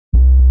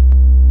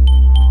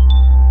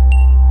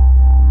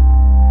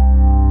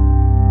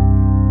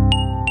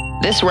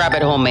This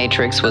Rabbit Hole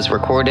Matrix was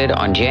recorded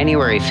on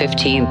January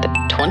 15th,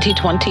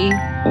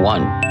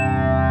 2021.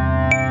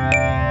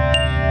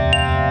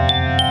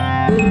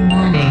 Good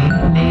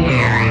morning,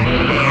 Mayberry.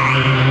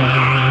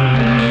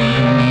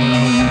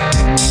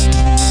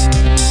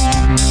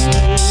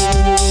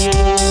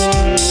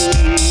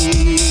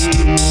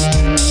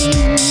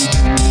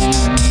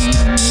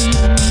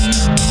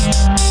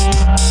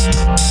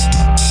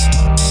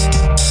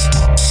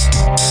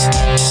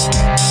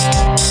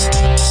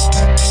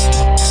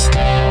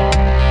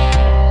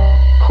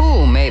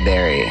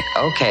 Mayberry.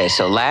 Okay,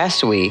 so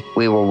last week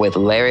we were with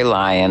Larry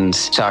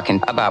Lyons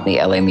talking about the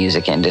LA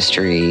music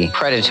industry,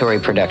 predatory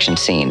production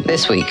scene.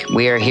 This week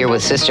we are here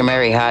with Sister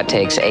Mary Hot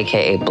Takes,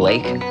 aka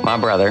Blake, my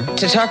brother,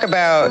 to talk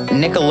about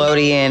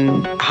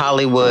Nickelodeon,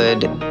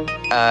 Hollywood,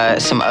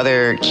 some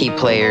other key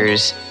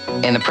players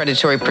in the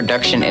predatory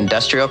production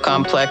industrial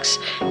complex.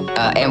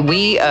 And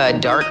we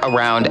dart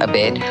around a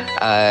bit.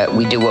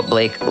 We do what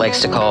Blake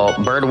likes to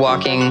call bird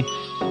walking.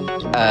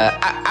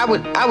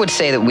 I would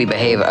say that we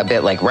behave a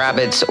bit like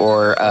rabbits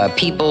or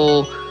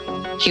people,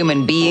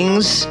 human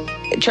beings,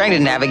 trying to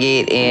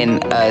navigate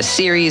in a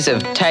series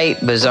of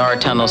tight, bizarre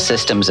tunnel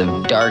systems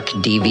of dark,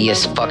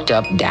 devious, fucked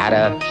up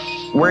data.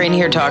 We're in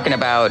here talking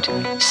about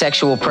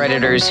sexual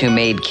predators who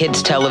made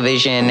kids'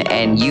 television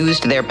and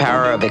used their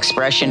power of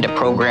expression to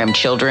program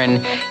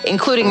children,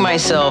 including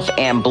myself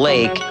and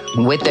Blake,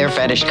 with their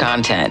fetish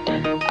content.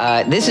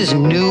 This is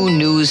new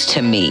news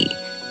to me.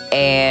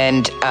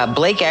 And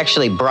Blake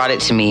actually brought it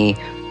to me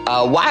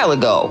a while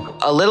ago,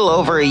 a little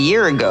over a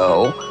year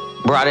ago,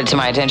 brought it to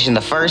my attention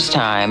the first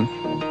time,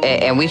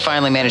 and we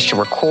finally managed to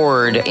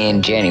record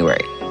in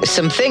January.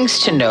 Some things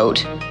to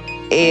note: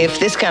 if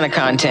this kind of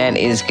content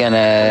is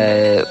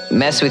gonna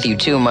mess with you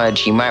too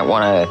much, you might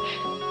want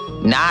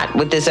to not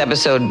with this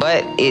episode,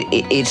 but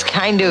it's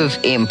kind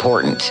of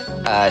important.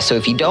 So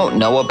if you don't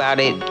know about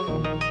it,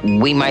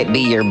 we might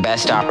be your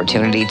best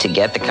opportunity to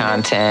get the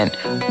content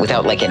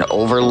without like an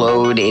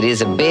overload. It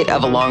is a bit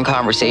of a long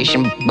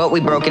conversation, but we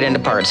broke it into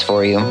parts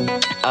for you.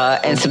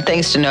 And some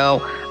things to know.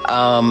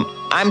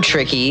 I'm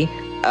tricky.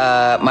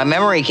 My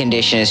memory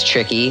condition is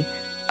tricky.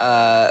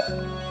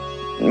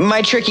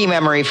 My tricky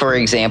memory, for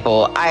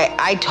example,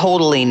 I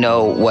totally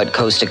know what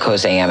Coast to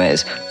Coast AM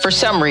is. For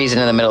some reason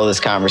in the middle of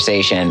this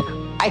conversation,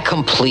 I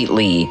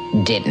completely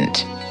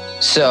didn't.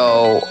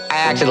 So I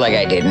acted like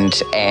I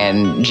didn't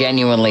and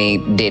genuinely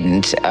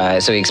didn't.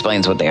 So he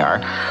explains what they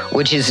are,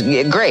 which is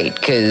great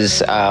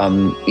because,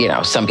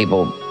 some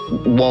people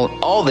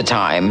won't all the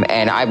time.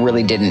 And I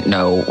really didn't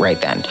know right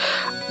then.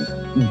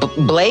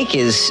 Blake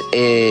is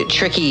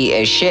tricky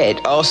as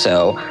shit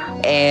also.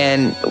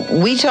 And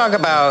we talk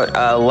about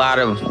a lot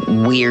of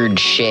weird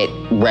shit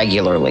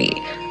regularly.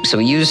 So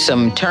we use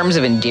some terms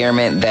of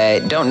endearment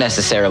that don't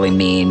necessarily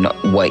mean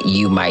what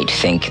you might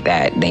think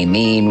that they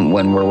mean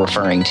when we're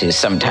referring to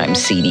sometimes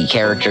seedy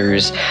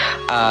characters.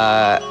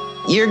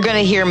 You're going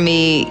to hear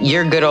me,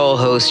 your good old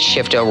host,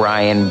 Shift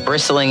Orion,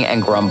 bristling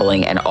and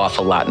grumbling an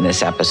awful lot in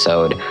this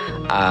episode.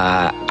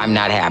 I'm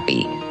not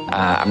happy.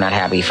 I'm not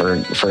happy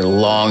for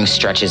long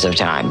stretches of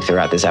time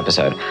throughout this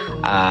episode.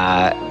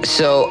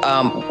 So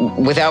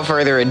without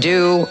further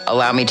ado,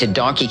 allow me to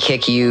donkey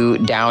kick you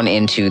down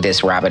into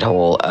this rabbit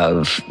hole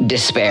of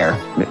despair.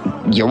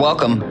 You're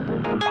welcome.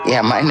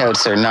 Yeah, my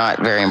notes are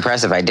not very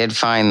impressive. I did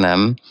find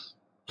them.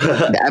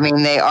 I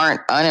mean, they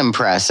aren't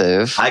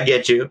unimpressive. I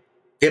get you.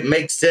 It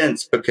makes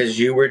sense because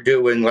you were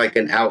doing like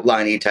an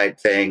outline-y type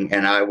thing,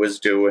 and I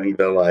was doing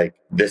the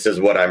this is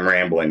what I'm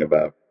rambling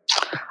about.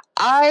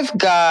 I've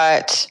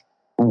got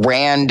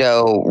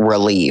rando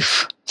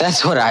relief.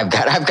 That's what I've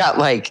got. I've got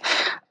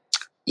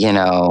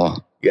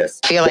yes.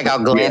 I feel like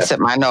I'll glance at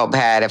my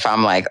notepad if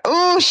I'm like,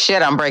 oh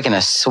shit, I'm breaking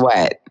a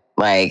sweat.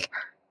 And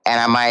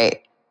I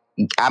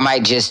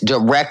might just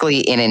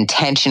directly and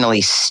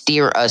intentionally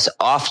steer us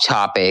off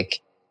topic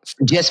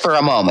just for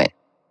a moment.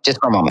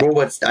 Well,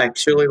 what's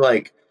actually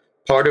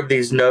part of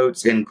these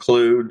notes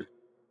include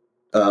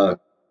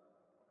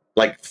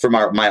from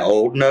my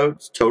old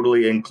notes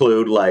totally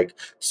include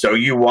so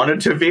you wanted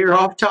to veer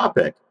off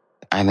topic.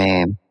 I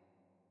mean,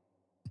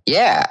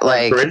 yeah,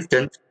 for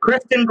instance,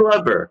 Kristen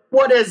Glover.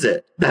 What is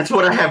it? That's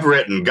what I have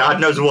written. God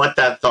knows what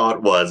that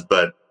thought was,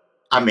 but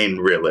I mean,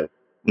 really,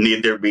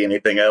 need there be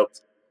anything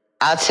else?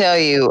 I'll tell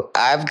you,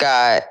 I've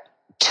got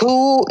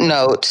two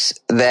notes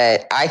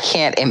that I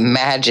can't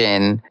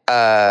imagine.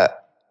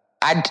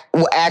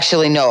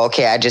 Actually, no.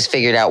 Okay, I just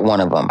figured out one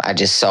of them. I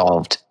just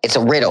solved. It's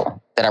a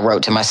riddle that I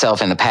wrote to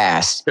myself in the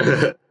past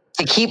to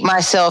keep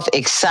myself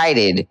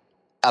excited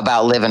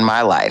about living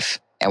my life.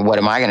 And what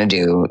am I going to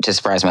do to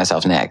surprise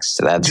myself next?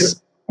 So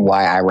that's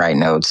why I write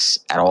notes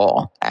at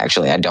all.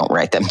 Actually, I don't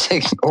write them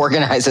to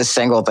organize a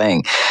single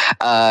thing.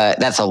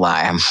 That's a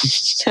lie.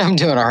 I'm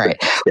doing all right.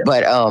 Yeah.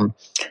 But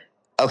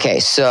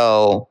okay,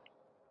 so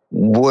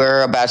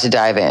we're about to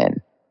dive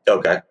in.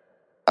 Okay.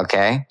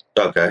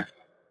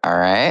 All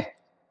right.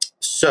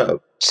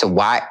 So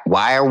why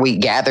are we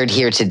gathered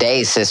here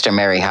today, Sister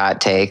Mary Hot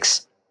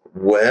Takes?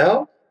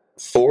 Well,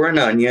 for an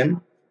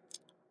onion,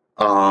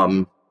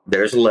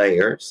 there's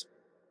layers.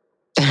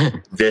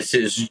 This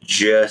is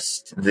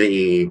just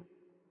the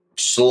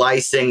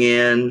slicing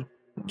in,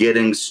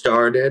 getting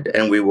started,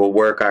 and we will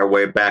work our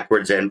way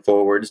backwards and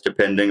forwards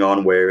depending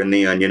on where in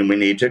the onion we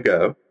need to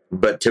go.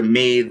 But to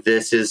me,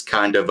 this is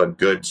kind of a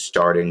good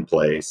starting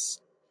place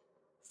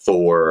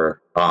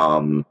for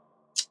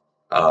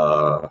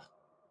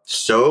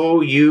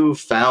so you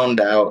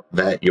found out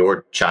that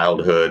your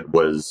childhood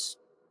was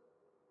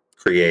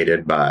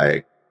created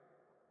by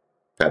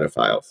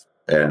pedophiles.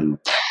 And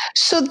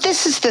So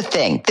this is the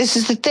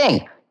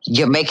thing.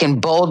 You're making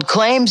bold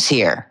claims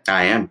here.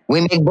 I am.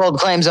 We make bold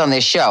claims on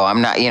this show.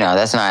 I'm not,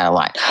 that's not a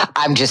line.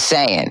 I'm just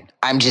saying,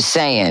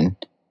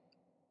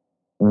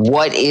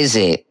 what is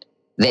it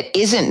that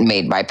isn't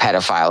made by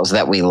pedophiles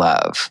that we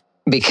love?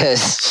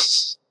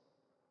 Because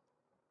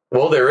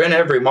Well, they're in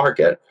every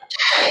market.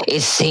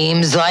 it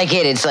seems like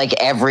it. It's like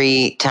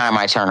every time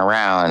I turn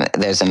around,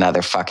 there's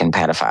another fucking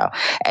pedophile.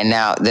 And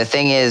now the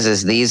thing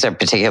is these are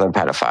particular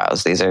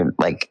pedophiles. These are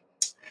like,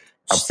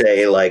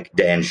 Say like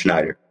Dan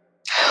Schneider.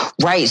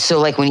 right. So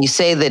like when you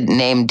say the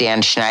name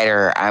Dan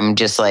Schneider, I'm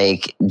just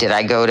like, did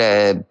I go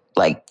to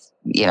like,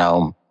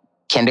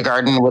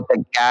 kindergarten with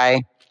the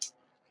guy?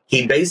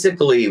 He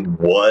basically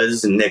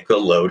was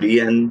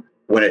Nickelodeon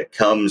when it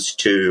comes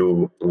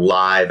to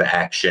live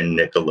action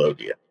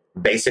Nickelodeon.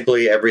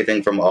 Basically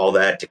everything from All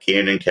That to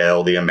Kenan and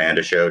Kel, The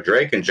Amanda Show,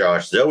 Drake and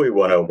Josh, Zoe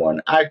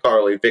 101,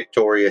 iCarly,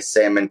 Victoria,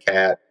 Sam and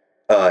Cat,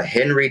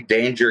 Henry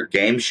Danger,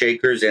 Game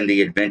Shakers, and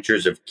The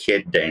Adventures of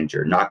Kid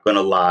Danger. Not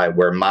gonna lie,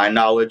 where my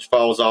knowledge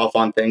falls off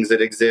on things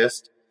that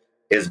exist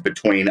is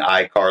between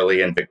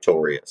iCarly and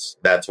Victorious.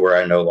 That's where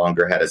I no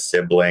longer had a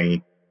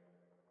sibling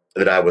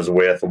that I was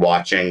with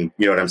watching,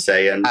 you know what I'm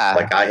saying?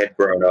 Like I had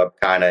grown up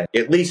kind of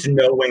at least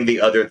knowing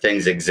the other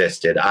things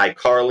existed.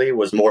 iCarly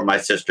was more my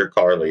sister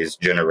Carly's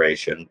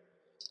generation.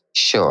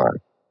 Sure.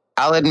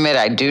 I'll admit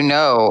I do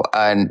know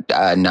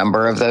a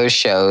number of those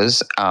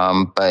shows,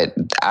 but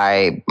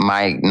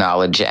my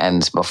knowledge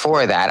ends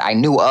before that. I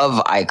knew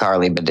of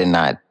iCarly, but did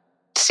not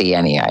see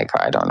any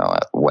iCarly. I don't know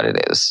what it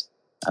is.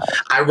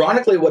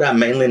 Ironically, what I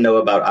mainly know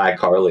about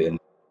iCarly, and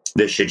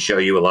this should show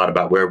you a lot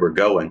about where we're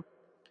going.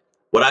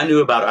 What I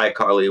knew about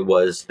iCarly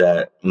was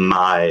that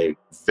my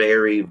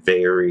very,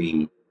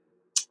 very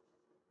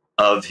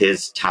of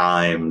his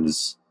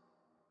times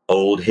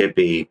old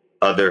hippie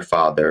other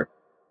father,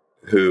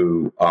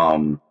 who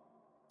a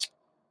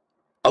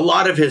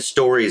lot of his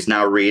stories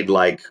now read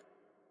like,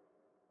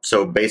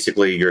 so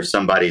basically you're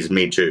somebody's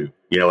Me Too.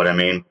 You know what I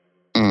mean?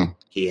 Mm.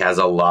 He had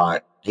a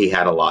lot. He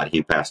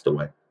passed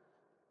away.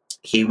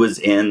 He was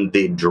in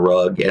the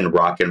drug and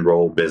rock and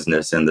roll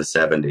business in the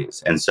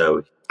 70s. And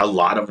so a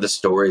lot of the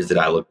stories that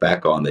I look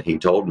back on that he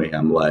told me,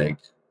 I'm like,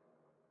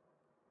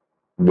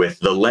 with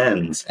the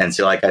lens. And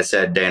so, like I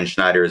said, Dan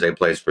Schneider is a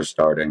place for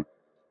starting.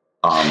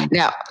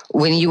 Now,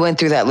 when you went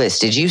through that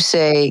list, did you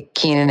say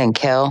Kenan and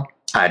Kel?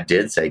 I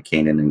did say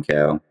Kenan and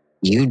Kel.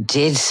 You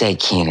did say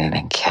Kenan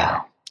and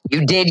Kel.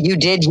 You did.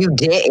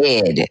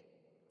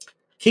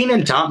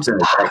 Kenan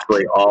Thompson is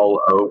actually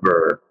all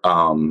over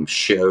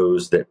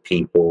shows that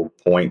people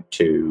point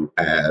to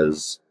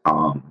as,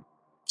 how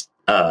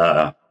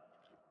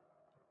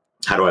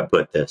do I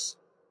put this?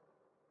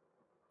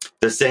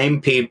 The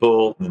same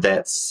people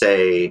that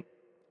say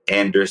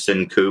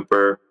Anderson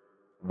Cooper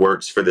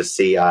works for the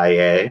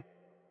CIA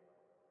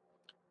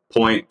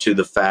point to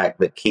the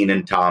fact that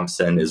Kenan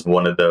Thompson is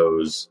one of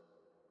those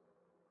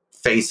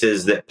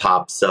faces that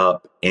pops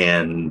up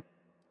in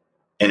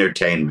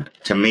entertainment.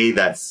 To me,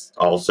 that's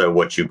also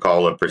what you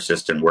call a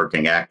persistent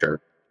working actor.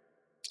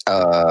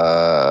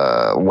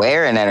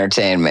 Where in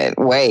entertainment?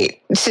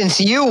 Wait, since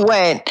you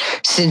went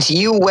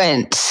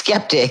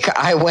skeptic,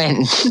 I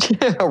went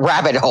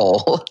rabbit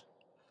hole.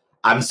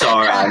 I'm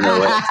sorry, I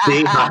know it.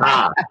 See,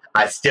 haha,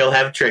 I still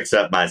have tricks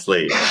up my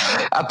sleeve.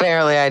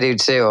 Apparently, I do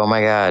too. Oh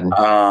my god.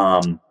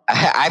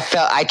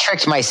 I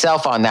tricked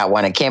myself on that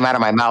one. It came out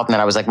of my mouth, and then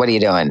I was like, "What are you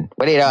doing?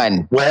 What are you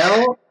doing?"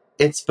 Well,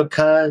 it's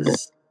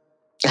because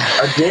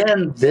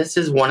again, this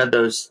is one of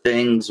those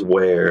things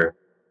where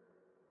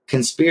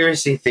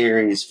conspiracy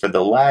theories for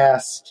the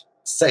last,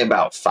 say,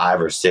 about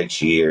 5 or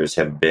 6 years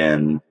have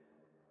been.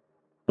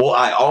 Well,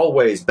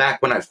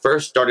 back when I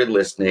first started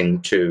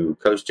listening to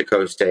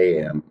Coast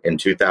AM in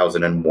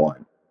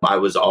 2001, I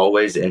was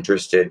always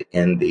interested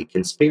in the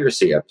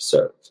conspiracy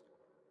episodes.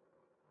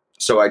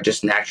 So I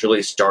just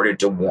naturally started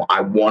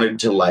I wanted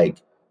to like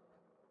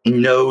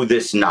know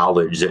this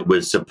knowledge that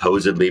was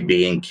supposedly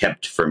being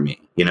kept from me.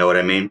 You know what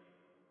I mean?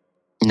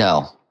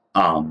 No.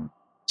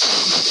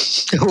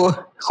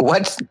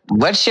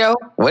 What show?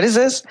 What is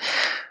this?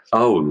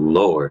 Oh,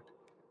 Lord.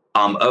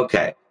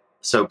 Okay.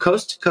 So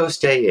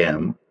Coast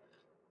AM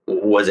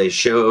was a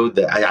show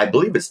that I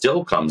believe it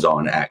still comes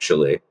on,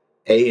 actually.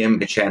 AM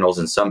channels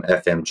and some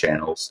FM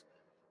channels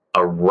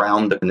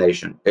around the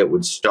nation. It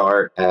would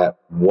start at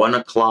 1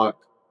 o'clock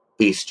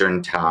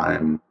Eastern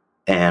time.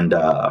 And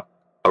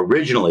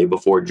originally,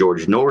 before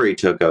George Norrie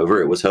took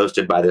over, it was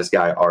hosted by this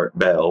guy, Art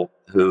Bell,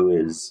 who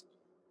is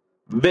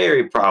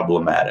very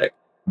problematic,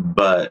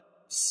 but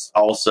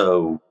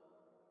also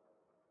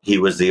he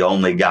was the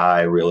only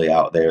guy really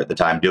out there at the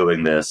time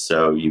doing this.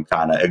 So you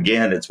kind of,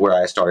 again, it's where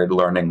I started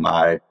learning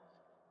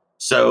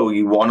so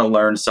you want to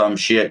learn some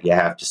shit, you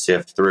have to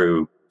sift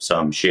through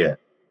some shit.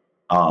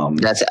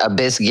 That's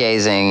abyss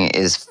gazing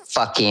is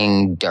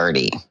fucking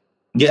dirty.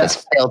 Yeah,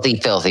 It's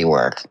filthy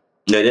work.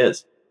 it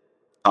is.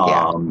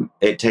 Yeah.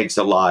 It takes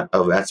a lot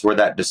of, that's where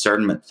that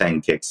discernment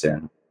thing kicks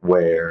in,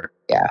 where,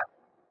 Yeah.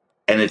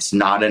 and it's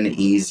not an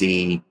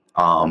easy,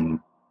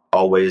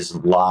 always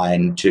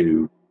line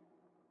to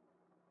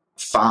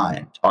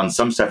find. On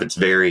some stuff, it's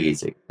very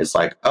easy. It's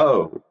like,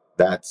 oh,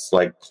 that's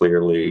like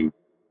clearly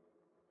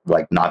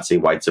like Nazi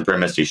white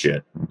supremacy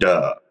shit.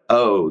 Duh.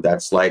 Oh,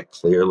 that's like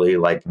clearly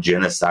like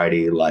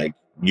genocide, like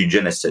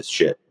eugenicist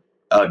shit.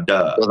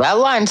 Duh. Well, that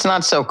line's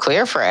not so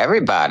clear for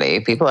everybody.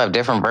 People have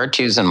different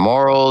virtues and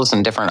morals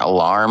and different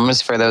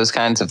alarms for those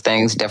kinds of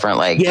things. Different,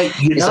 like, Yeah,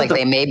 it's like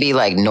they may be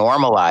like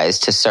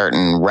normalized to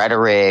certain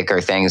rhetoric or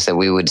things that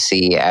we would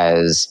see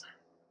as,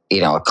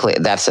 you know,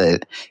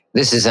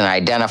 this is an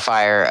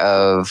identifier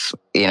of,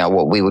 you know,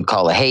 what we would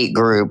call a hate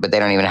group, but they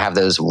don't even have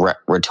those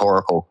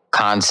rhetorical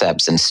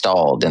concepts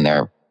installed in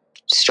their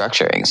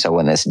structuring. So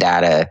when this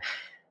data,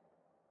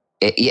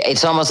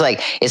 it's almost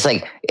like, it's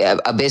like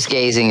abyss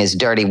gazing is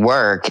dirty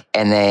work.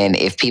 And then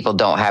if people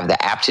don't have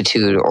the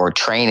aptitude or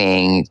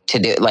training to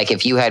do, like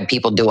if you had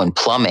people doing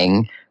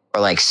plumbing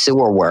or like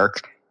sewer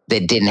work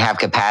that didn't have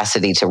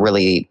capacity to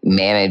really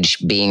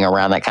manage being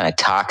around that kind of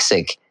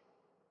toxic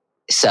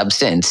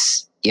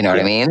substance, you know what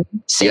I mean?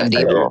 Same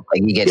deal.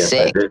 Like you get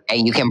sick,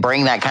 and you can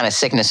bring that kind of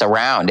sickness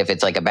around if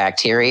it's like a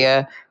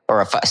bacteria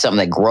or something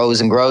that grows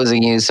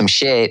and you, some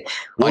shit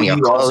on your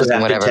clothes and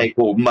whatever. Hey,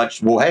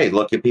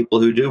 look at people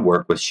who do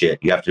work with shit.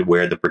 You have to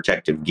wear the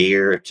protective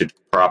gear to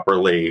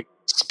properly.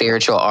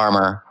 Spiritual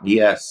armor.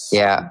 Yes.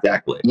 Yeah.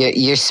 Exactly.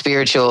 Your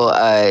spiritual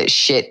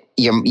shit.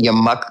 Your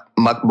muck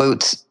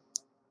boots.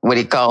 What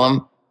do you call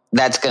them?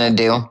 That's gonna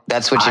do.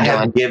 That's what you're doing.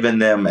 I have given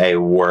them a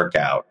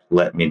workout.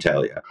 Let me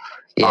tell you.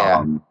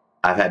 Yeah.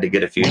 I've had to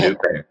get a few new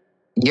pairs.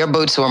 Your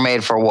boots were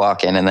made for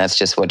walking, and that's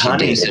just what you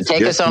do. So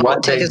take us on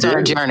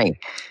a journey.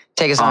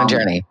 Take us on a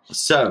journey.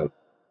 So,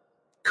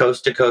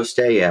 Coast to Coast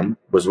AM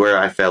was where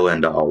I fell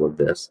into all of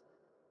this,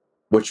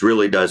 which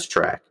really does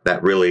track.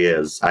 That really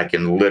is. I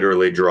can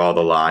literally draw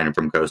the line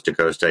from Coast to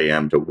Coast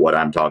AM to what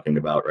I'm talking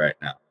about right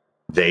now.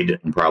 They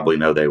didn't probably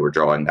know they were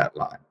drawing that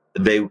line.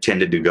 They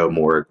tended to go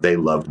more, they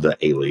loved the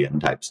alien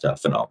type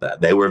stuff and all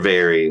that. They were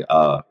very,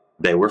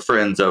 they were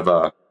friends of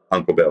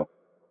Uncle Bill.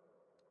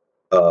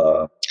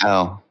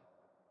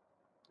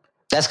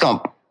 That's going.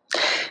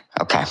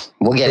 Okay,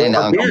 we'll get into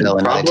Uncle Bill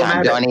another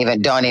time.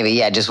 Don't even.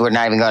 Yeah, just we're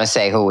not even going to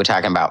say who we're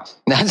talking about.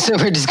 So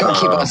we're just going to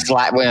keep on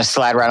slide. We're going to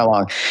slide right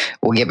along.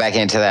 We'll get back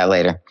into that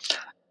later.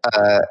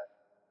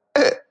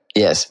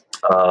 Yes.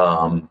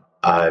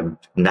 I'm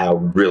now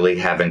really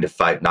having to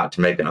fight not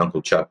to make an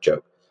Uncle Chuck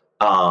joke.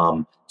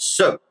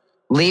 So.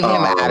 Leave him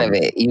out of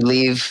it. You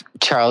leave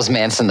Charles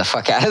Manson the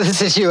fuck out of the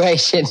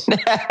situation.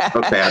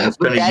 Okay, I'm just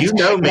gonna. You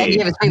know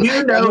me.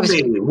 You know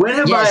me. When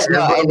have I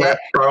ever left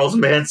Charles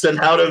Manson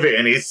out of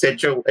any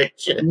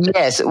situation?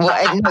 Yes.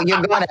 Well, no,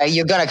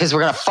 you're gonna because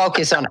we're gonna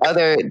focus on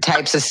other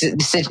types of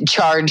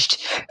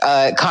charged,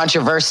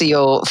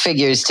 controversial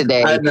figures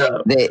today. I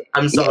know.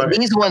 I'm sorry. Yeah,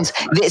 these ones.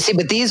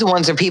 But these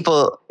ones are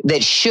people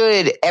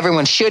that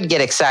everyone should get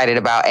excited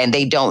about, and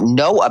they don't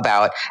know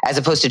about, as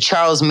opposed to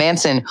Charles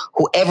Manson,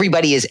 who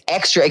everybody is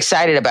extra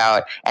excited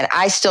about, and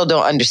I still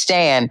don't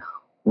understand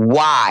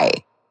why.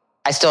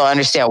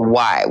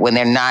 When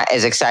they're not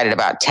as excited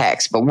about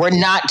Tex. But we're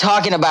not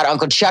talking about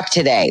Uncle Chuck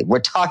today. We're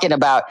talking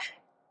about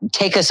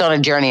take us on a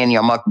journey in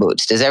your muck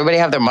boots. Does everybody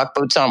have their muck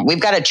boots on? We've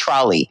got a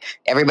trolley.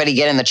 Everybody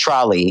get in the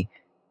trolley,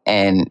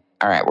 and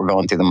all right, we're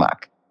going through the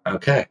muck.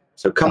 Okay,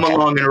 so come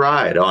along and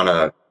ride on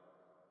a.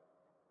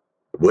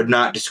 Would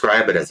not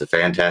describe it as a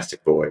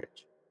fantastic voyage.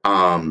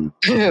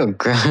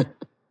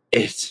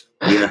 It's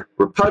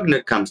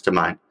repugnant comes to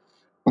mind.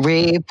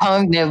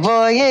 Repugnant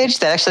voyage.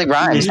 That actually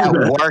rhymes. That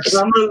works.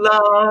 Come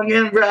along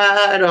and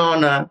ride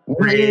on a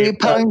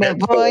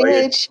repugnant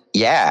voyage.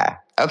 Yeah.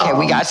 Okay,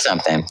 we got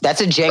something. That's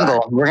a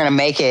jingle. We're gonna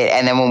make it,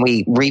 and then when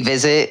we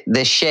revisit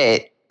this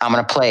shit, I'm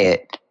gonna play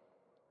it.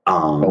 Go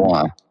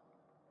on.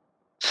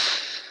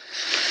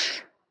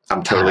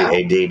 I'm totally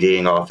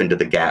ADDing off into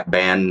the Gap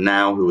band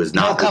now, who is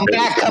not. No, come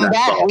back.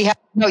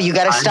 You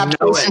got to stop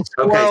chasing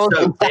squirrels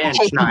and stop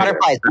chasing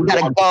butterflies. We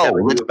got to go.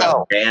 Let's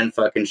go. Dan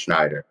fucking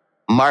Schneider.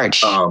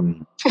 March.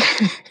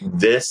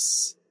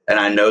 This, and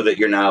I know that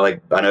you're not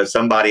like, I know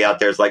somebody out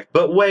there is like,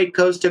 but wait,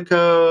 Coast to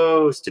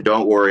Coast.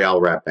 Don't worry, I'll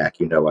rap back.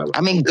 You know I will.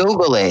 I mean,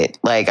 Google it.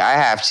 Like, I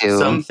have to.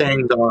 Some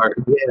things are.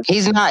 Yeah.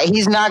 He's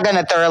not going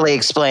to thoroughly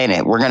explain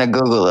it. We're going to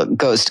Google it.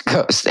 Coast to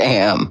Coast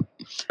AM.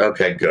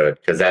 Okay, good.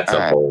 Because that's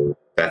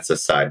that's a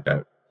side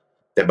note.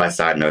 And by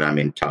side note, I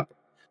mean topic.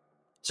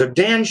 So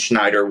Dan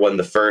Schneider won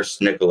the first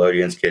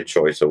Nickelodeon's Kid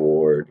Choice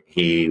Award.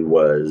 He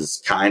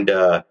was kind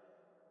of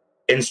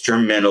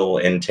instrumental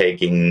in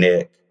taking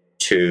Nick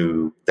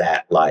to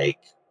that, like,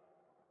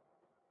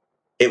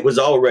 it was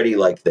already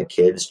like the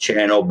kids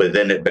channel, but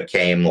then it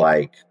became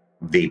like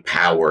the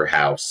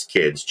Powerhouse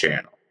Kids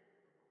channel.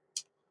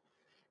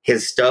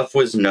 His stuff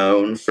was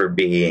known for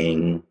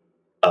being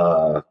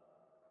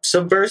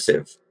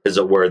subversive, is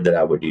a word that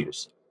I would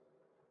use.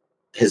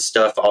 His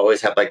stuff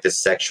always had like this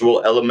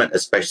sexual element,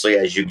 especially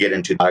as you get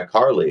into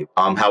iCarly.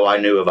 How I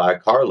knew of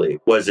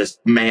iCarly was this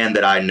man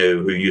that I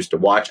knew who used to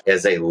watch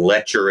as a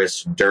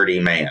lecherous,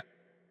 dirty man.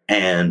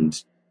 And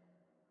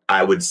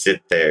I would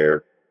sit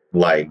there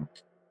like,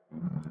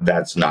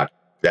 that's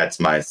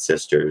my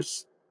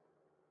sister's,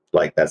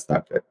 like, that's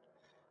not good.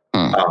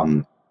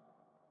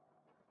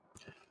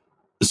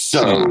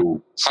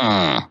 So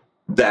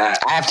that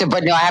I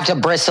have to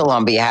bristle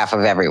on behalf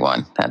of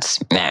everyone. That's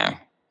nah.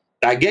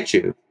 I get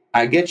you.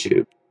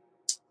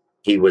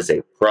 He was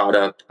a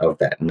product of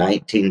that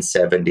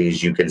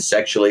 1970s. You can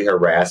sexually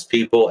harass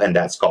people, and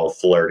that's called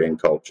flirting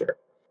culture.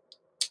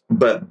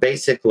 But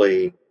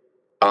basically,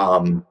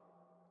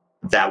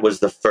 that was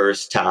the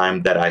first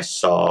time that I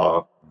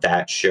saw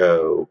that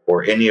show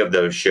or any of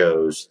those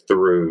shows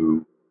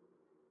through.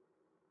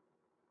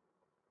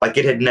 Like,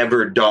 it had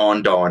never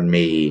dawned on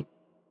me,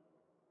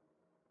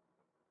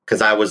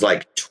 because I was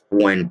like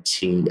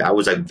 20. I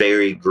was like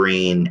very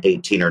green,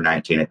 18 or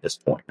 19 at this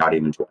point, not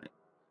even 20.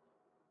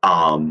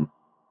 And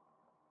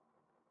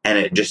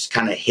it just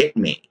kind of hit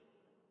me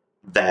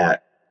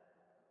that,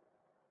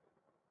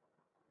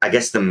 I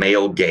guess the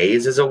male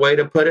gaze is a way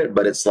to put it,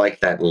 but it's like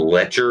that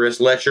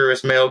lecherous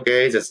male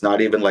gaze. It's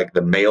not even like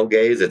the male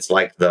gaze. It's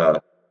like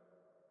that's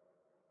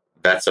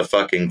a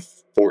fucking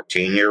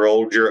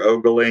 14-year-old you're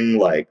ogling.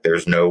 Like,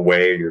 there's no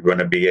way you're going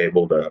to be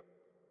able to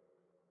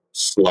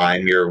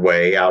slime your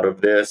way out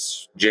of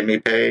this, Jimmy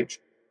Page.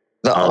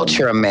 The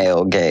ultra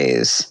male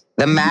gaze.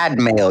 The mad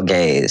male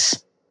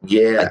gaze.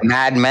 Yeah. Like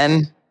Mad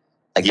Men.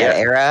 Like that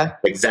era.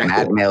 Exactly.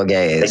 Mad male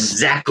gaze.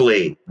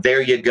 Exactly.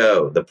 There you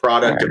go. The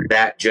product of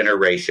that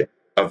generation,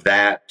 of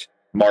that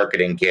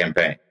marketing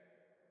campaign.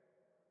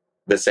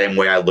 The same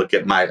way I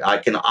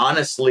can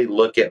honestly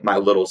look at my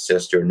little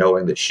sister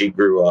knowing that she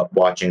grew up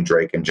watching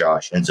Drake and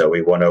Josh and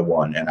Zoe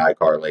 101 and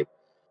iCarly.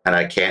 And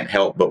I can't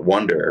help but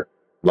wonder,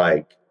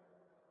 like,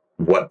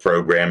 what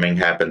programming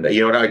happened.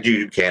 You know what?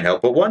 You can't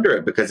help but wonder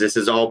it, because this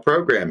is all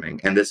programming,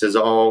 and this is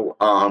all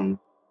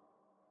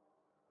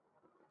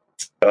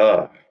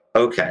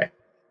okay.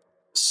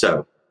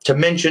 So, to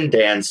mention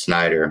Dan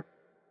Snyder,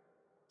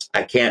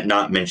 I can't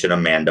not mention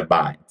Amanda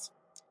Bynes.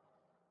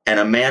 And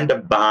Amanda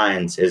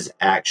Bynes is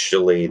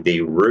actually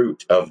the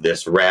root of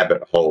this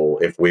rabbit hole,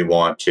 if we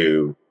want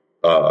to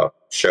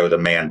show the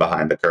man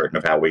behind the curtain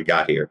of how we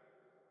got here.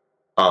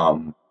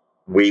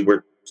 We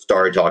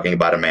started talking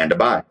about Amanda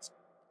Bynes.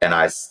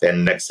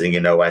 And next thing you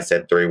know, I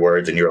said 3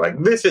 words, and you're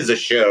like, this is a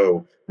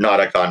show, not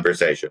a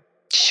conversation.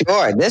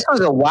 Sure. This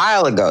was a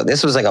while ago.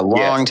 This was like a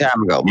long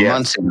time ago,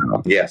 months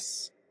ago.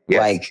 Yes.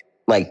 Like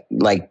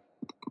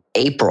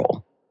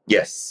April.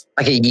 Yes.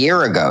 Like a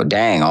year ago.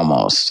 Dang,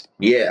 almost.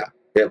 Yeah,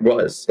 it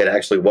was. It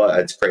actually was.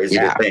 It's crazy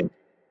to think.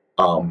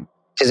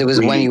 Because it was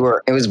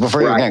it was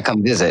before you were going to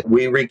come visit.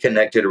 We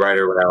reconnected right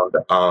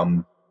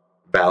around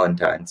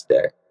Valentine's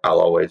Day. I'll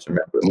always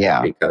remember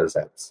that, because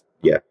that's,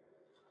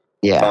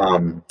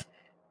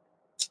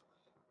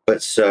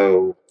 but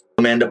so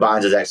Amanda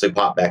Bynes has actually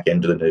popped back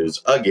into the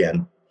news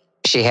again.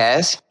 She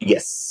has?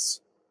 Yes.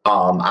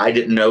 I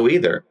didn't know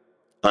either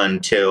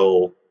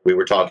until we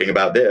were talking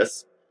about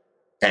this.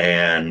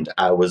 And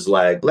I was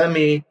like, let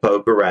me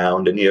poke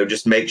around and,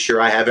 just make sure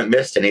I haven't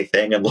missed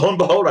anything. And lo and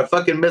behold, I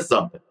fucking missed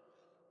something.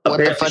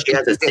 Apparently she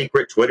has a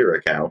secret Twitter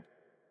account.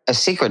 A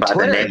secret Twitter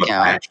by the name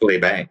account? Of Ashley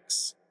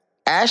Banks.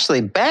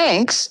 Ashley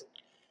Banks?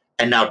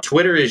 And now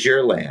Twitter is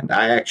your land.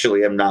 I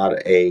actually am not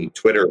a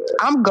Twitterer.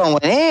 I'm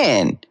going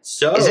in.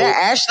 So is that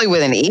Ashley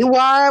with an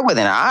EY, with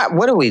an I?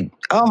 What are we?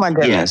 Oh my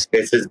goodness.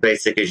 Yeah, it's as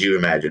basic as you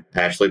imagine.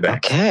 Ashley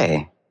Banks.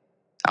 Okay.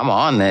 I'm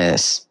on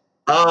this.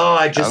 Oh,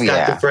 I just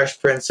got the Fresh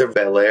Prince of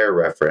Bel-Air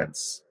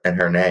reference in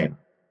her name.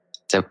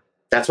 So,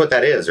 that's what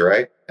that is,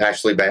 right?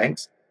 Ashley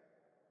Banks?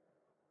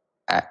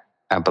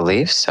 I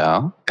believe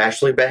so.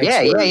 Ashley Banks?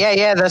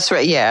 Yeah. That's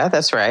right. Yeah,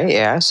 that's right.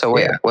 Yeah. So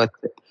what?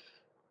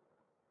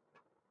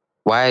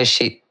 Why is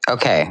she?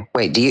 Okay.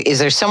 Wait, is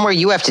there somewhere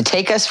you have to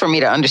take us for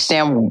me to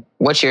understand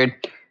what you're...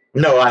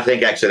 No, I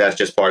think actually that's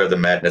just part of the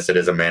madness. It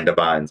is Amanda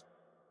Bynes.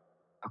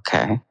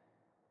 Okay.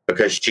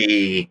 Because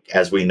she,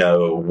 as we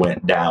know,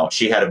 went down.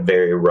 She had a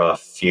very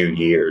rough few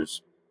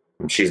years.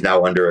 She's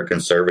now under a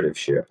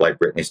conservatorship, like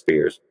Britney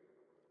Spears.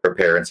 Her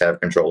parents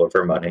have control of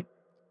her money,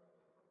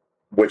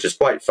 which is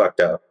quite fucked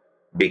up,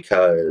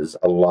 because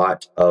a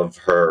lot of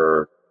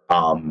her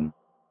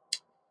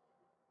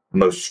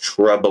most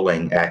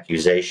troubling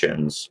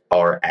accusations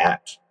are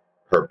at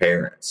her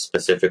parents,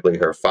 specifically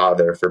her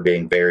father for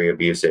being very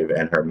abusive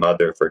and her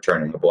mother for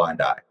turning a blind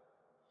eye.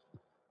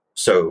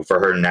 So for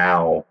her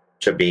now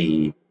to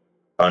be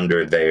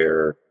under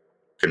their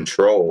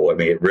control, I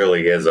mean, it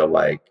really is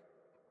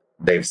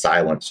they've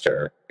silenced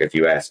her, if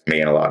you ask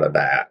me, and a lot of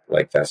that.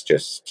 Like, that's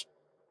just,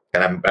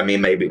 and I mean,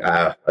 maybe,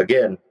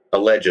 again,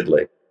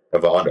 allegedly,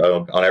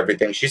 on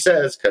everything she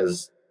says,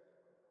 because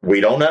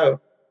we don't know.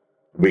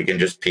 we can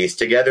just piece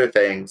together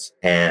things.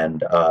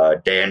 And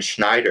Dan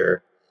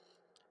Schneider,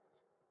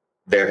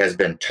 there has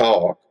been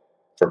talk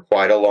for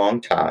quite a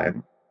long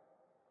time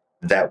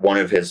that one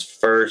of his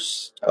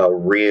first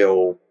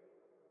real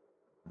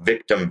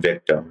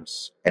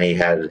victims, and he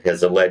had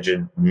his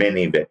alleged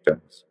many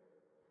victims.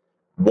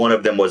 One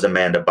of them was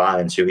Amanda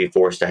Bynes, who he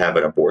forced to have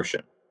an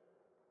abortion.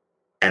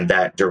 And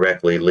that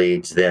directly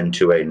leads then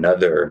to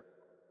another.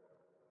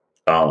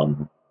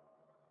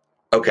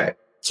 Okay,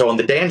 so on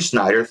the Dan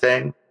Schneider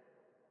thing,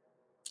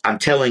 I'm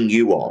telling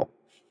you all,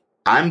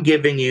 I'm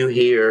giving you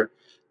here,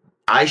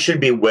 I should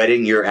be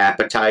whetting your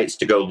appetites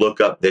to go look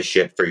up this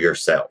shit for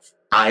yourself.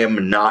 I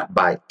am not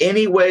by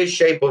any way,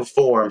 shape, or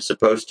form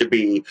supposed to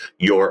be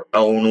your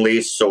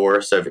only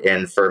source of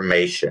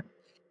information.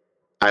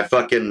 I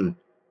fucking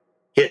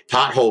hit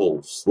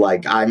potholes.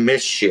 Like, I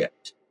miss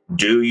shit.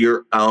 Do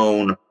your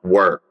own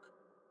work.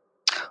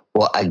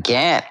 Well,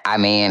 again, I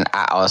mean,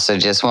 I also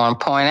just want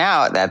to point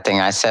out that thing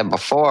I said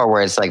before,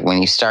 where it's like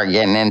when you start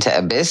getting into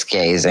abyss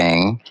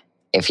gazing,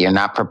 if you're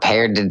not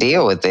prepared to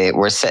deal with it,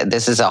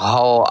 this is a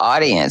whole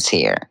audience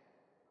here.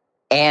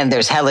 And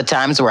there's hella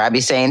times where I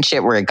be saying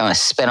shit where it's going to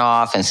spin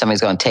off and somebody's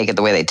going to take it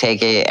the way they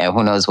take it, and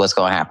who knows what's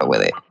going to happen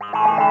with it.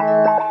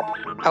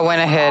 I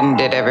went ahead and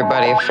did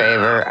everybody a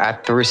favor. I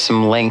threw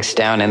some links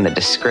down in the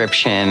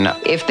description.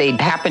 If they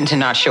happen to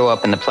not show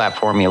up in the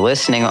platform you're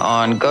listening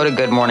on, go to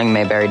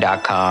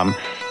goodmorningmayberry.com.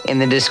 In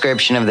the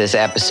description of this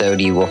episode,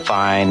 you will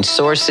find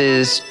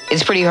sources.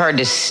 It's pretty hard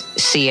to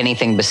see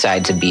anything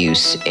besides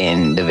abuse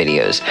in the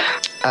videos.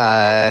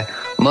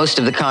 Most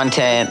of the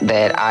content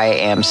that I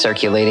am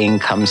circulating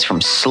comes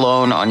from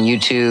Sloan on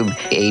YouTube,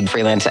 a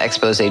freelance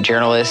expose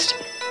journalist.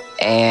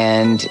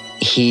 And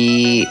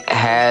he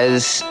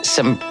has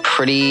some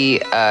pretty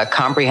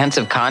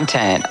comprehensive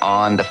content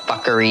on the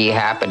fuckery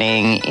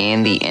happening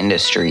in the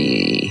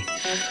industry.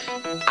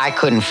 I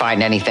couldn't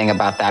find anything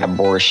about that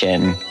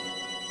abortion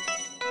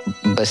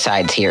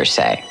besides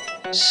hearsay.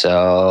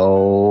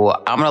 So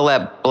I'm going to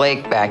let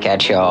Blake back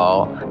at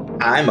y'all.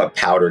 I'm a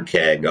powder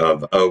keg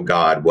of, oh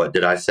God, what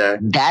did I say?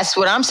 That's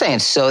what I'm saying.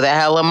 So the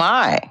hell am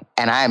I?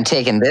 And I am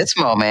taking this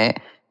moment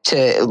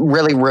to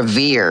really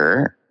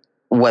revere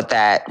what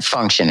that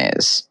function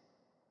is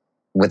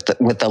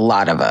with a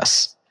lot of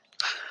us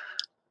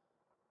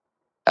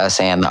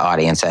and the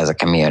audience as a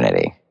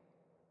community.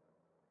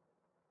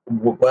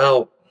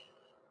 Well,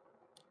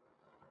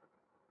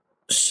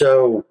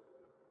 so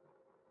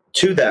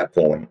to that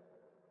point,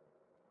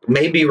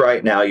 maybe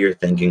right now you're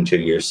thinking to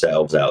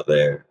yourselves out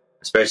there,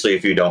 especially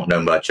if you don't know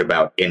much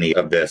about any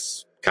of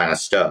this kind of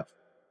stuff,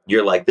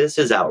 you're like, this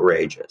is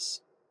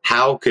outrageous.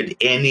 How could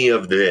any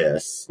of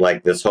this,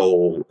 like this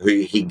whole,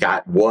 he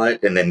got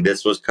what, and then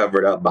this was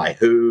covered up by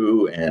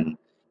who, and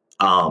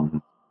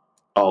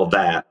all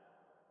that,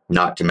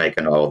 not to make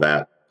an all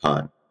that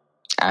pun.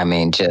 I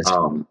mean, just,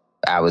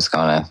 I was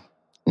going to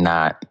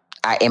not,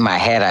 in my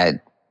head,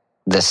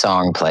 the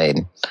song played.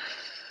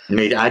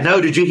 I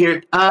know, did you hear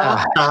it?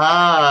 Yep.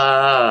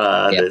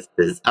 This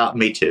is,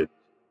 me too.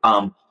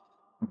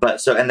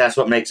 But so, and that's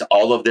what makes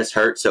all of this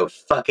hurt so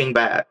fucking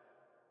bad,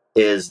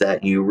 is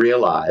that you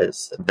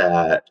realize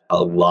that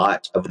a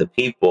lot of the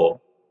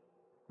people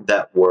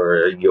that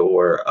were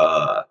your,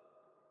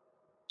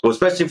 well,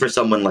 especially for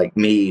someone like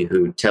me,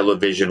 who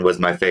television was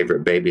my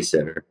favorite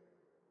babysitter.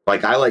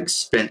 Like, I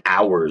spent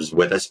hours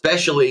with,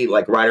 especially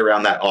right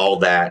around that all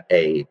that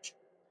age.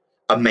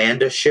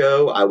 Amanda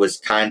show, I was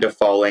kind of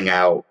falling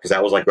out because I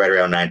was right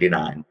around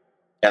 99.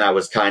 And I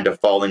was kind of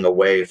falling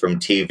away from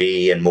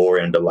TV and more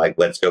into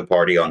let's go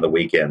party on the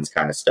weekends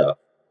kind of stuff.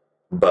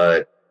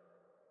 But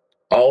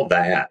all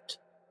that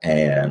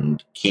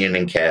and Kenan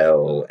and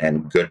Kel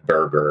and Good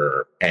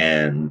Burger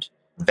and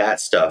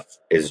that stuff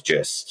is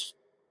just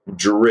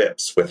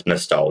drips with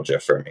nostalgia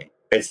for me.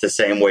 It's the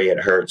same way it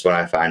hurts when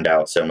I find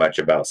out so much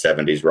about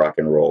 70s rock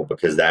and roll,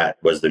 because that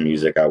was the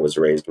music I was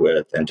raised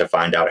with. And to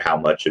find out how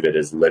much of it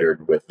is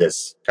littered with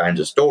this kinds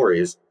of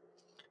stories,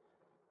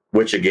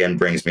 which again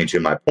brings me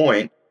to my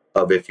point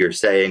of, if you're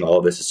saying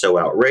all this is so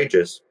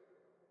outrageous,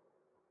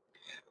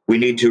 we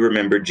need to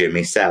remember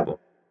Jimmy Savile.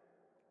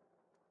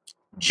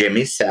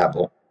 Jimmy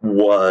Savile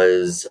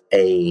was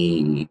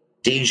a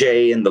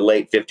DJ in the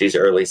late 50s,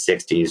 early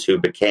 60s, who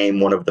became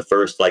one of the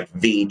first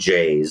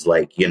VJs,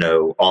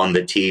 on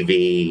the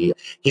TV.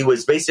 He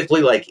was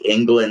basically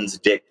England's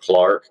Dick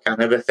Clark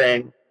kind of a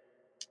thing.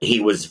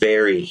 He was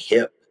very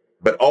hip,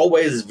 but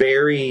always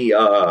very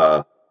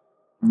the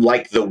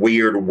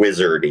weird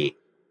wizardy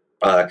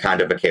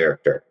kind of a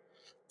character.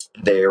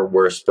 There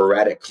were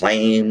sporadic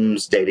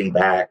claims dating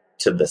back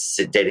to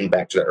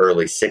the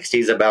early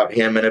 60s about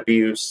him and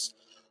abuse.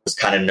 Was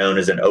kind of known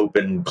as an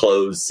open,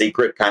 closed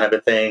secret kind of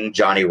a thing.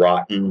 Johnny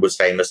Rotten was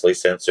famously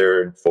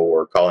censored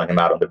for calling him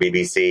out on the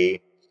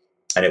BBC,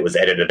 and it was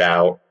edited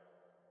out.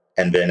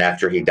 And then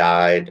after he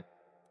died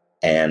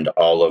and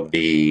all of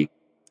the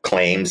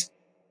claims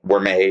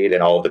were made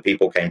and all of the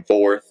people came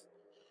forth,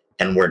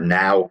 and we're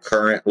now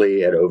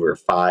currently at over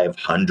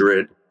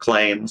 500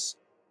 claims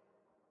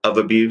of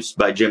abuse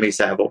by Jimmy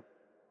Savile.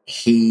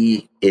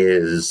 he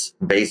is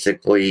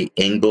basically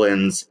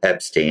England's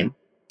Epstein,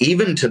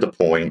 even to the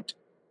point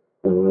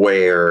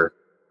where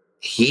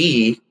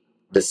he,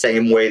 the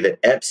same way that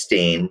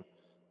Epstein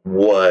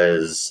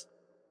was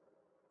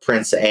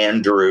Prince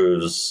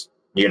Andrew's,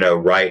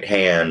 right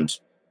hand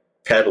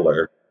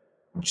peddler,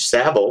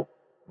 Savile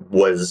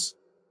was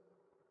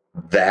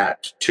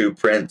that to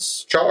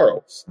Prince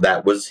Charles.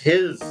 That was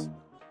his.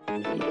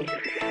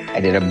 I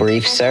did a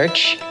brief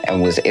search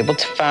and was able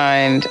to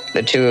find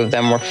the two of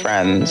them were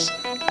friends.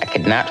 I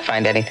could not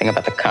find anything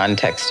about the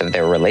context of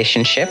their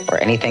relationship or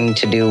anything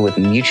to do with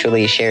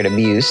mutually shared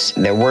abuse.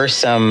 There were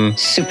some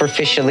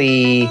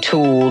superficially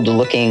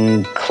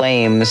tooled-looking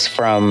claims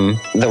from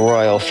the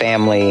royal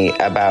family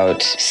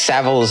about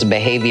Savile's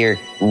behavior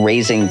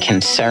raising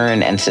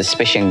concern and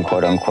suspicion,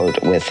 quote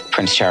unquote, with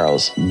Prince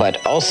Charles.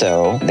 But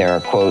also, there are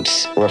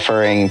quotes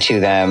referring to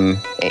them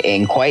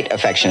in quite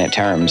affectionate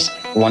terms.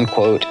 One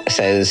quote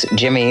says,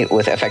 "Jimmy,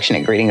 with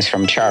affectionate greetings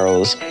from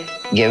Charles,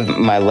 give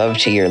my love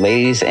to your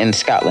ladies in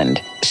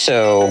Scotland."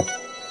 So,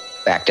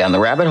 back down the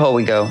rabbit hole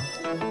we go.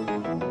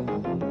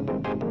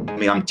 I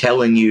mean, I'm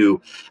telling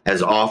you,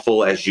 as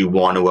awful as you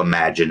want to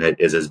imagine it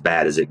is as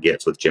bad as it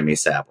gets with Jimmy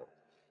Savile.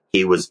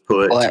 He was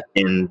put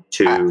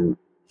into...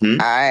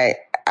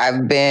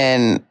 I've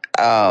been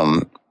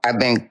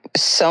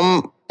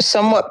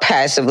somewhat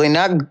passively,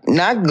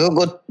 not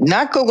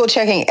Google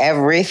checking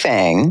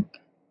everything,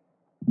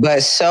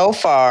 but so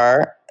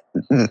far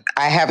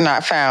I have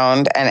not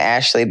found an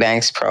Ashley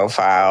Banks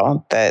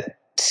profile that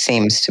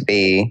seems to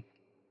be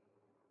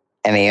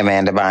any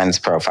Amanda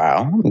Bynes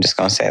profile. I'm just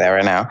going to say that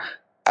right now.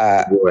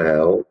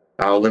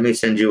 Let me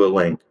send you a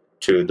link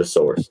to the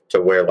source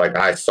to where,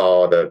 I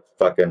saw the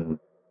fucking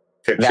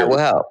picture. That will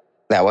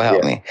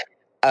help me.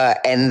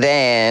 And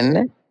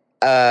then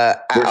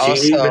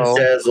she even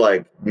says,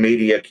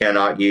 media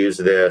cannot use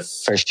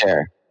this for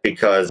sure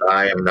because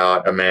I am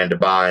not Amanda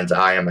Bynes.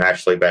 I am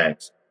Ashley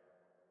Banks.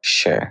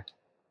 Sure.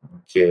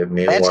 Give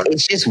me one.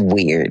 It's just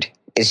weird.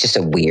 It's just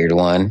a weird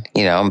one.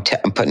 I'm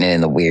putting it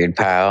in the weird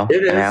pile.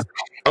 It is.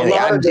 I'm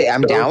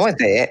down with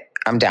it.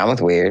 I'm down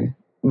with weird.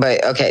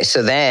 But okay,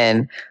 so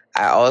then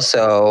I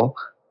also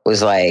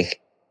was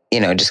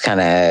just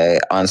kind of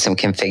on some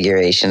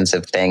configurations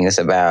of things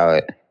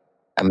about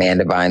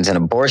Amanda Bynes and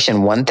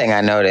abortion. One thing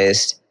I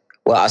noticed,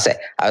 I'll say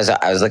I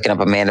was looking up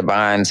Amanda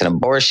Bynes and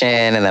abortion,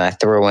 and then I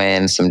threw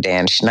in some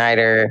Dan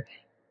Schneider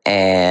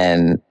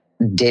and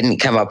didn't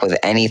come up with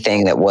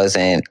anything that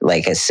wasn't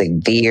like a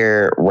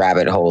severe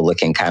rabbit hole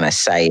looking kind of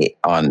site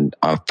on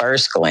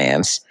first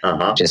glance,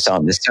 just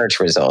on the search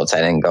results. I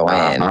didn't go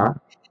in.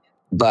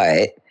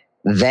 But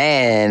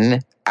then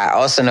I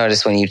also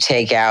noticed when you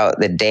take out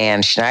the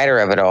Dan Schneider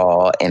of it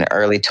all in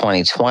early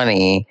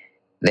 2020,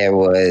 there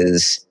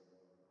was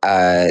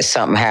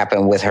something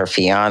happened with her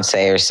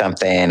fiance or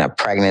something, a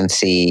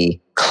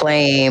pregnancy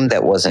claim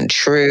that wasn't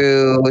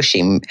true.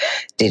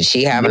 Did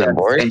she have an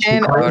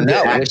abortion? Oh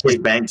no, Ashley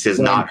Banks is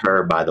not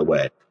her, by the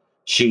way.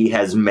 She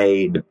has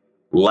made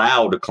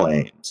loud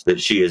claims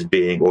that she is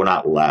being, or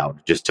not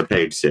loud, just to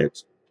page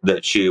 6,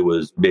 that she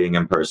was being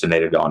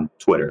impersonated on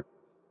Twitter.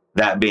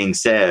 That being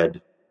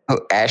said...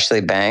 Oh,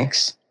 Ashley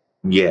Banks?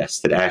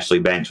 Yes, that Ashley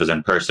Banks was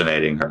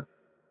impersonating her.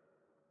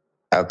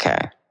 Okay.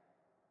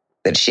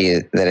 That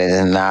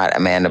is not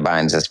Amanda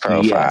Bynes'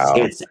 profile.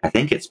 Yes, I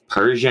think it's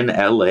Persian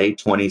LA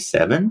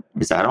 27.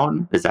 Is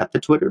that the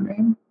Twitter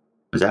name?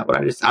 Is that what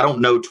I don't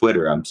know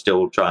Twitter. I'm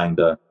still trying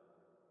to...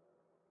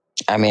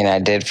 I mean, I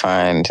did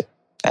find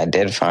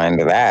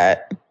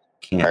that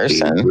Can't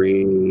person. Be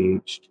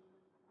reached.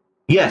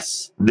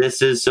 Yes,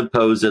 this is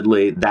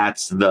supposedly,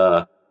 that's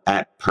the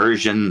at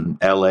Persian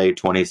LA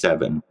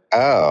 27.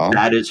 Oh.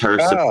 That is her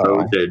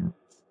supposed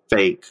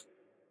fake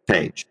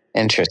page.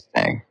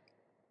 Interesting.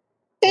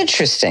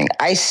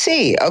 I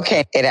see.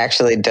 Okay. It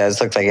actually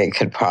does look like it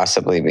could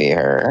possibly be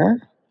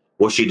her.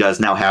 Well, she does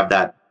now have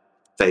that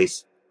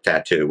face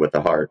tattoo with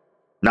the heart.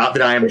 Not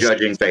that I am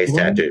judging face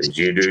tattoos.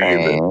 You do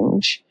you.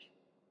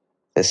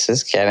 This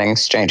is getting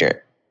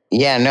stranger.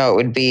 Yeah, no, it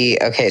would be...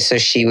 Okay, so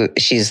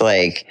she's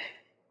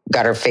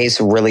got her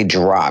face really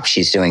dropped.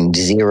 She's doing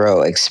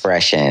zero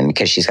expression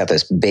because she's got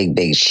those big,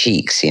 big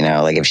cheeks,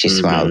 if she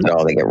smiles at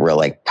all, they get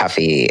real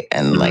puffy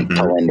and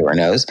pull into her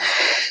nose.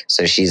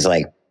 So she's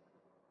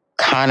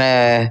kind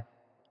of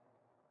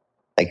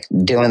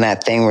doing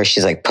that thing where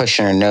she's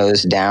pushing her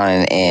nose down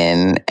and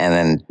in and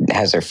then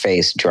has her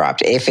face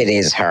dropped. If it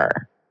is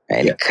her,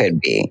 right? Yeah. It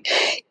could be,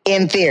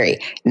 in theory.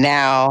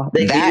 Now,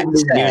 they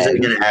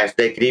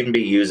could even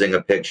be using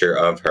a picture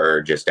of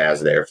her just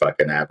as their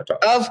fucking avatar.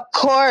 Of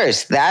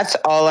course. That's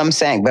all I'm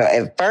saying. But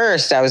at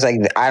first, I was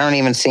I don't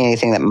even see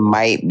anything that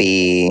might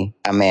be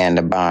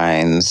Amanda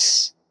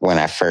Bynes when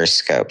I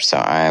first scoped. So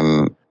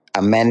I'm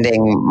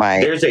amending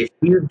my... There's a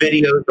few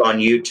videos on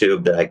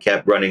YouTube that I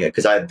kept running it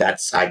because I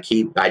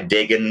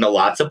dig into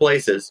lots of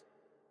places.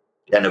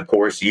 And of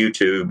course,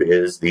 YouTube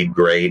is the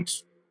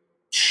great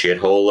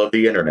shithole of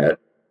the internet.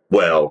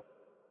 Well,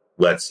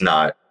 let's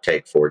not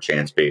take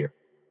 4chan's beer.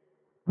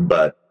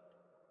 But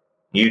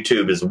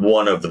YouTube is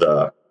one of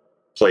the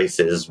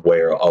places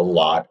where a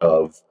lot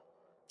of,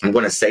 I'm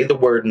going to say the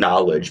word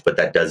knowledge, but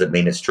that doesn't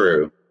mean it's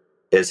true,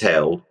 is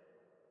held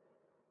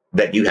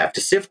that you have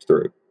to sift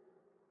through,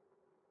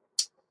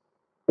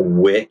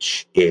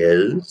 which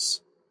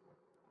is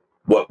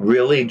what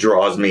really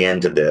draws me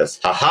into this.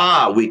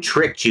 Haha, we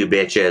tricked you,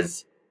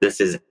 bitches.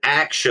 This is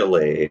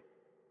actually,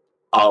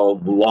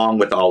 along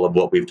with all of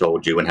what we've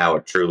told you and how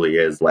it truly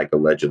is, like,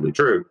 allegedly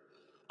true,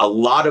 a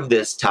lot of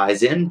this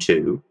ties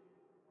into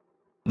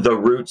the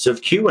roots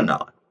of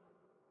QAnon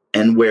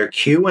and where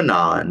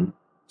QAnon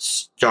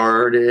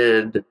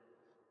started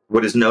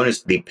what is known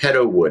as the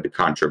Pedowood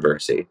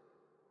controversy.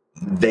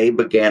 They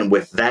began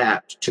with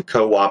that to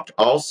co-opt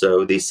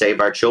also the Save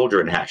Our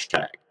Children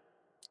hashtag.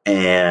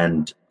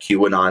 And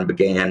QAnon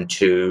began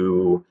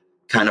to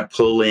kind of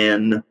pull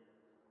in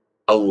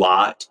a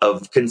lot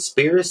of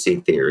conspiracy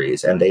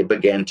theories, and they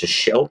began to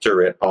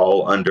shelter it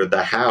all under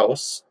the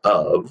house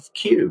of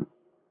Q.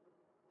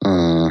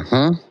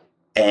 Mm-hmm.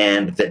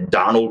 And that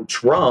Donald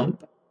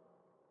Trump,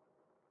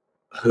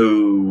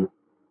 who,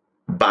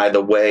 by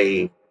the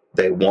way,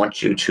 they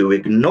want you to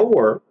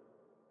ignore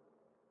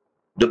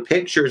the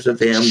pictures of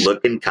him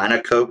looking kind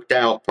of coked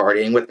out,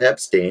 partying with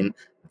Epstein.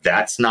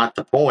 That's not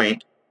the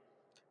point.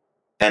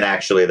 And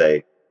I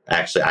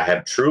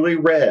have truly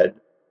read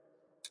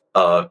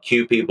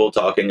Q people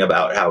talking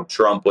about how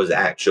Trump was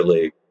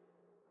actually,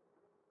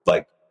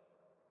 like,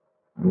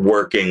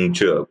 working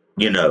to,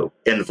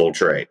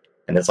 infiltrate.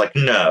 And it's like,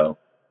 no,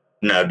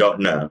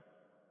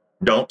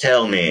 don't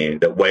tell me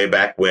that way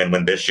back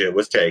when this shit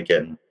was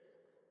taken,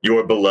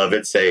 your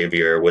beloved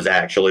savior was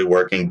actually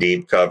working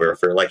deep cover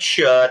for, like,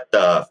 shut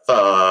the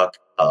fuck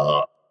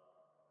up.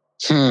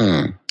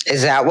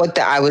 Is that what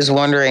I was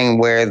wondering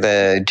where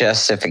the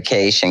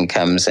justification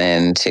comes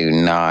in to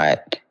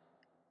not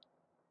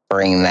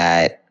bring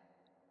that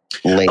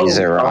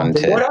laser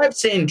onto? From what I've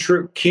seen,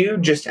 Q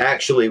just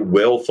actually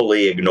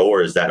willfully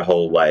ignores that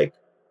whole, like,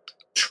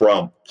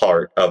 Trump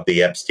part of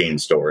the Epstein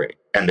story.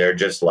 And they're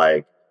just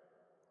like,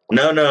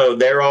 no,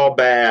 they're all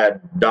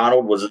bad.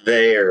 Donald was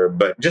there,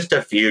 but just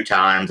a few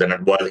times, and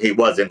he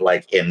wasn't,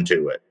 like,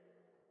 into it.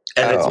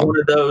 And it's one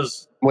of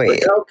those.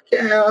 Wait.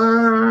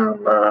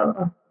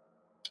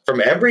 From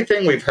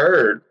everything we've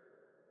heard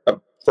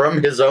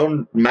from his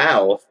own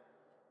mouth,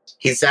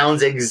 he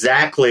sounds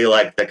exactly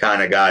like the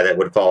kind of guy that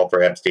would fall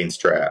for Epstein's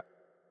trap.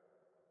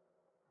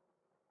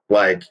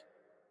 Like,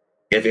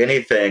 if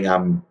anything,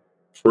 I'm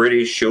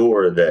pretty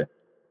sure that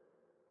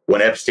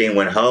when Epstein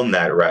went home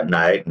that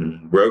night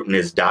and wrote in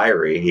his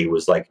diary, he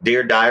was like,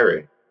 "Dear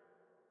diary,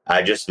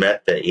 I just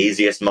met the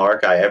easiest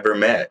mark I ever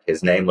met.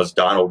 His name was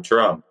Donald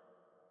Trump."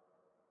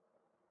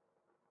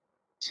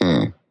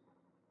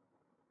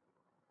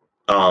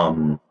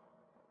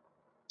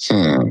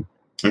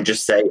 And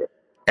just say it.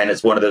 And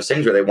it's one of those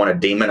things where they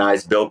want to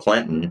demonize Bill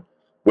Clinton,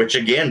 which,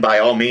 again, by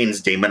all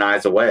means,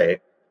 demonize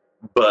away.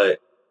 But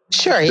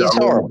sure, he's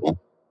horrible.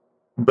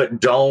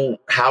 But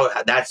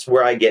that's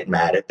where I get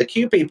mad at the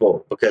Q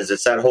people, because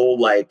it's that whole,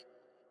 like,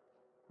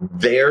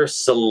 their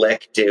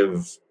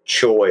selective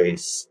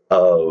choice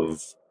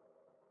of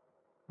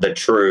the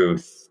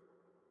truth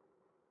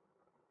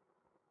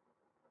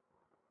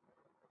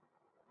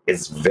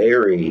is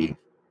very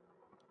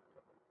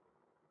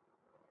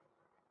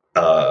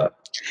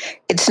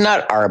it's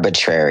not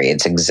arbitrary,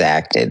 it's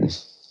exacted.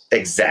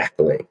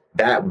 Exactly.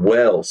 That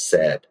well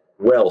said.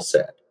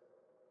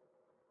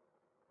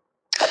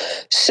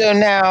 So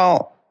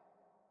now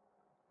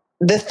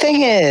the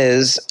thing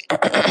is,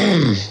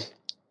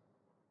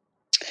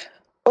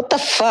 what the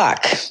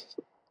fuck?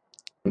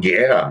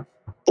 Yeah.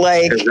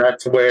 Like,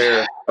 that's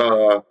where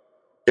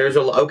there's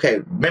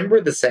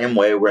remember the same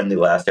way where in the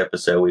last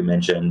episode we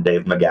mentioned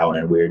Dave McGowan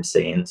and weird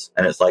scenes,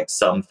 and it's like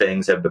some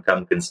things have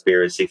become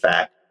conspiracy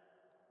fact.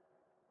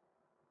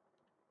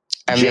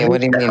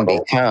 What do you mean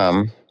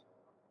become?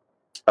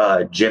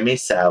 Jimmy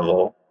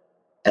Savile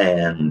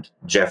and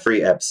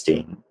Jeffrey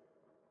Epstein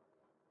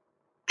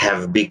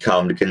have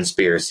become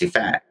conspiracy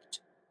fact.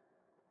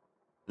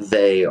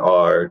 They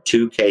are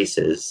two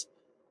cases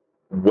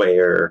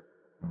where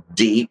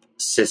deep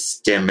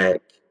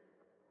systemic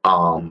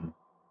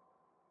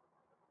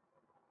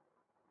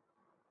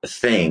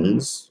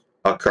things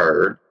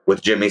occurred.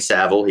 With Jimmy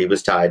Savile, he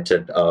was tied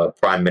to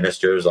prime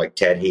ministers like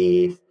Ted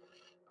Heath,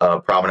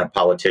 prominent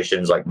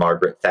politicians like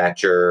Margaret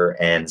Thatcher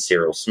and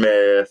Cyril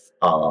Smith.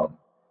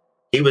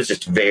 He was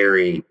just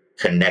very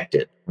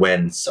connected.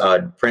 When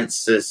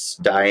Princess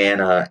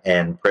Diana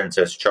and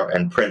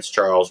Prince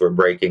Charles were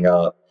breaking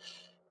up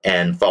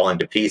and falling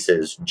to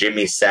pieces,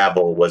 Jimmy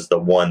Savile was the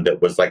one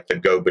that was like the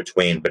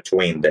go-between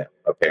between them,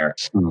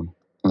 apparently.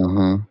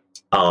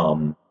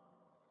 Mm-hmm.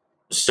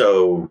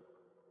 So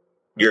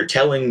you're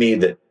telling me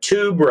that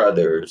two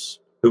brothers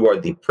who are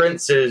the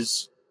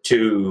princes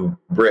to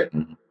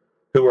Britain,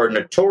 who are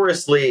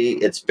notoriously,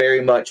 it's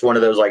very much one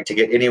of those, like, to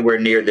get anywhere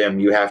near them,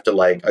 you have to,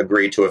 like,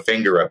 agree to a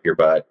finger up your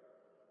butt.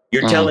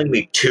 You're telling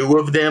me two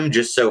of them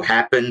just so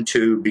happen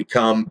to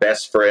become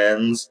best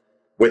friends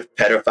with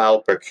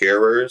pedophile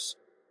procurers?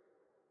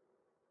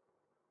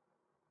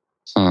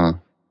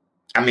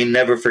 I mean,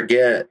 never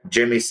forget,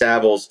 Jimmy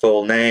Savile's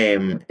full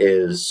name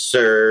is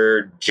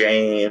Sir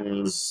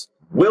James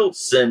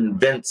Wilson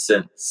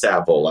Vincent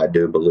Savile, I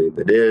do believe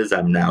it is.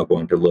 I'm now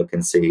going to look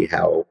and see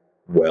how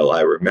well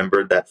I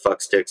remembered that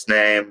fuckstick's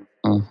name.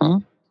 Mm-hmm.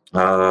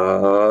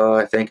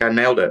 I think I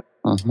nailed it.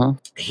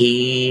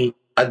 Mm-hmm.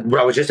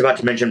 I was just about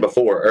to mention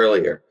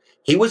earlier,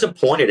 he was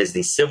appointed as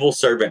the civil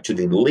servant to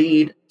the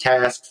lead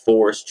task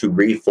force to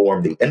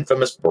reform the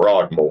infamous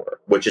Broadmoor,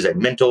 which is a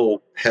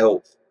mental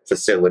health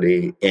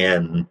facility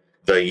in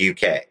the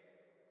UK.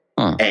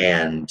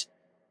 And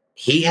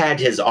he had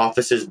his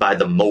offices by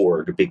the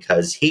morgue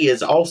because he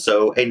is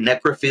also a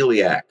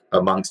necrophiliac,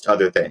 amongst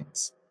other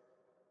things.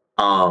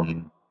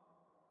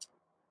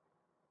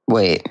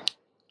 Wait.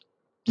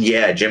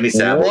 Yeah, Jimmy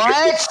Savile.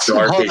 What?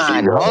 Hold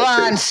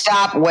on.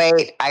 Stop.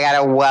 Wait. I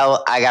gotta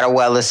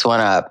well this one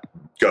up.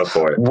 Go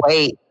for it.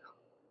 Wait.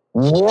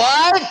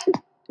 What?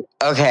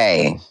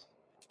 Okay.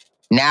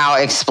 Now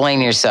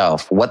explain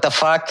yourself. What the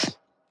fuck?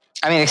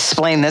 I mean,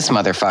 explain this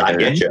motherfucker. I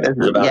get you. I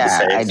was about to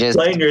say,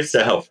 explain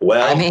yourself.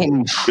 Well, I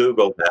mean,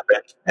 Google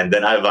happened, and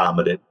then I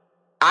vomited.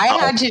 I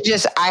had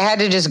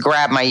to just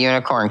grab my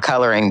unicorn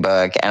coloring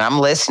book, and I'm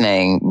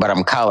listening, but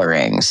I'm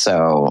coloring.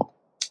 So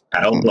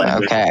I don't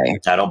blame you.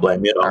 I don't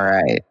blame you at all. All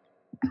right,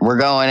 we're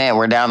going in.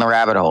 We're down the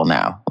rabbit hole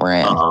now. We're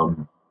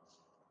in.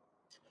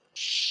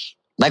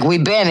 Like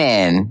we've been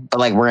in, but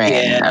like we're in.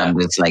 Yeah. I'm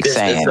just like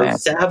saying so it.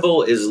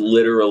 Savile is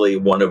literally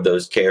one of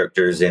those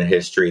characters in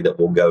history that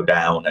will go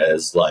down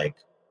as like,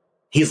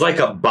 he's like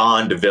a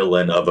Bond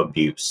villain of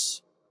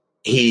abuse.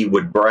 He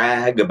would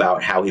brag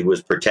about how he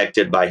was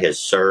protected by his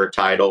Sir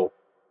title,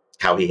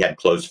 how he had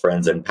close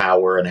friends in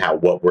power, and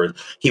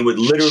he would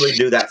literally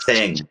do that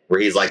thing where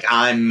he's like,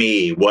 I'm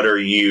me, what are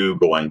you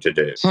going to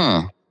do?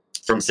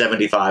 From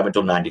 75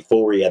 until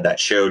 94, he had that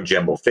show,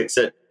 Jim Will Fix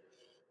It,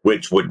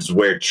 which was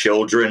where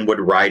children would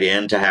write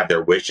in to have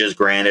their wishes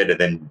granted, and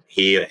then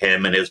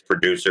him and his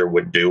producer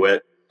would do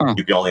it.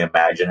 You can only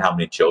imagine how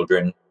many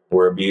children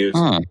were abused.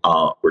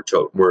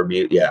 Were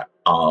abused, yeah.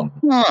 On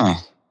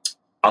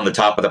the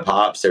Top of the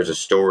Pops, there's a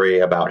story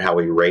about how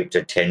he raped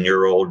a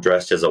 10-year-old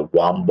dressed as a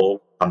womble.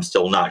 I'm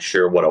still not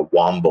sure what a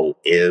womble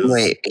is.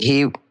 Wait,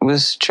 he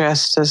was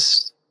dressed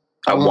as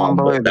a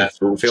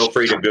womble. Feel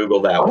free to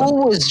Google that one.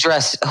 Who was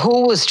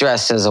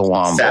dressed as a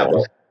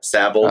womble?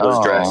 Savile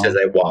was dressed as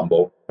a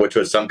womble, which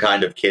was some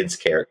kind of kid's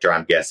character,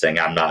 I'm guessing.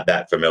 I'm not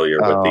that familiar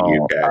with the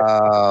UK.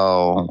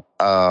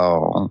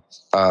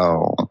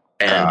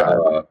 And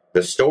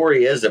the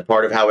story is that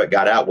part of how it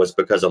got out was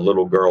because a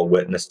little girl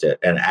witnessed it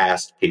and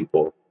asked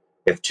people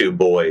if two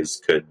boys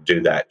could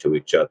do that to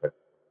each other.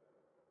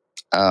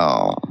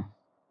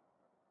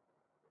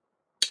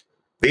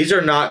 These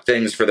are not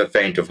things for the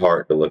faint of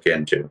heart to look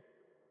into.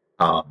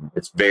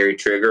 It's very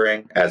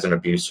triggering. As an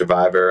abuse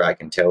survivor, I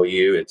can tell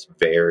you it's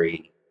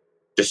very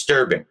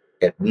disturbing.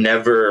 It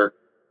never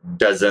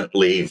doesn't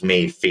leave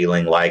me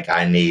feeling like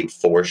I need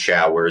 4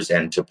 showers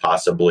and to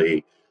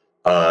possibly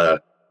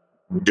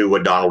do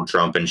a Donald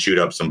Trump and shoot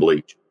up some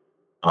bleach.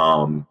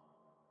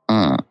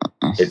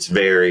 It's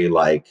very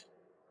like,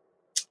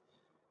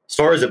 as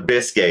far as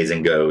abyss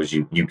gazing goes,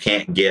 you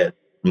can't get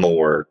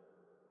more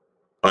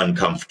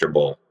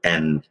uncomfortable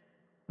and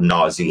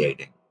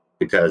nauseating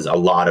because a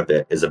lot of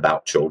it is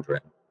about children.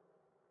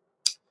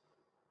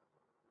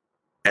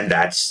 And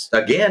that's,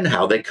 again,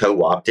 how they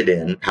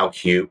how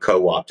Q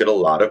co-opted a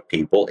lot of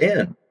people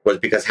in, was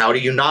because how do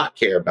you not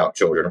care about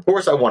children? Of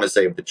course I want to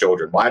save the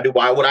children. Why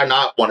would I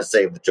not want to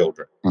save the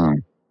children?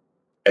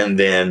 And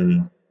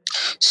then...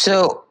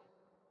 So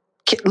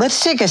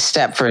let's take a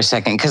step for a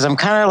second, because I'm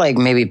kind of like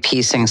maybe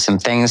piecing some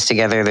things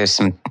together. There's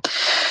some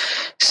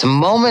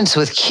moments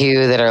with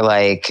Q that are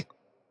like,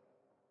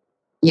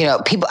 you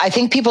know, I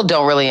think people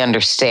don't really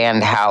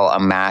understand how a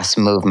mass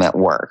movement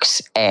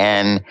works.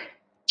 And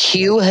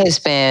Q has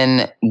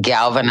been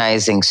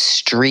galvanizing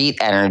street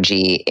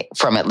energy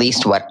from at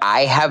least what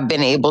I have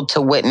been able to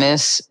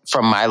witness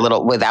from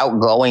without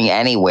going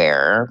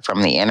anywhere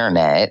from the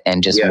internet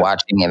and just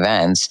watching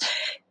events.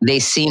 They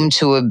seem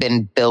to have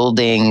been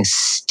building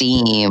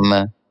steam,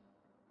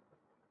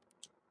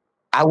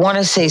 I want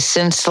to say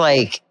since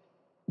like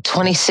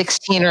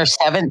 2016 or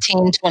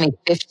 17,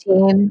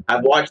 2015.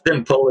 I've watched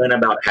them pull in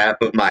about half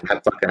of my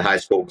fucking high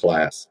school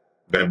class.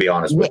 I'm going to be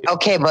honest with you.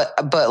 Okay,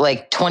 but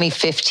like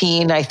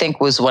 2015, I think,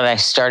 was when I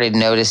started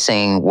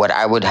noticing what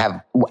I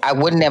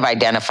wouldn't have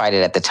identified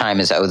it at the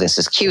time as, this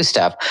is Q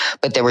stuff.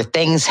 But there were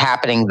things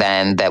happening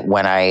then that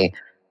when I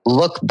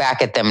look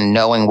back at them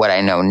knowing what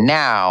I know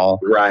now,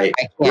 I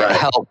can't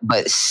help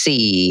but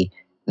see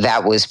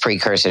that was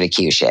precursor to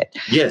Q shit.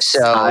 Yes.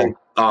 So I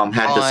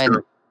had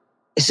to...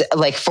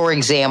 Like, for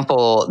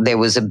example, there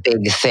was a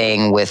big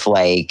thing with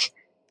like,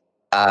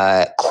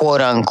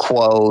 quote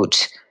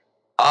unquote,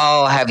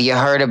 have you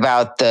heard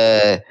about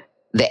the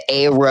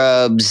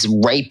Arabs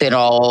raping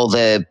all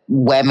the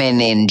women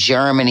in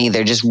Germany?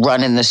 They're just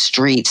running the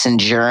streets in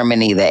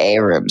Germany, the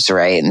Arabs,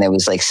 right? And there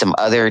was like some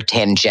other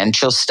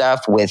tangential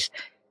stuff with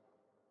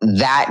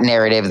that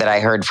narrative that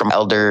I heard from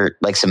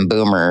some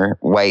boomer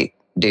white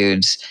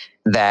dudes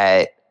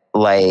that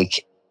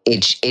like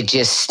it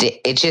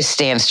just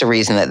stands to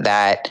reason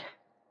that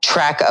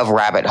track of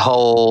rabbit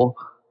hole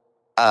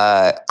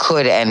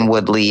could and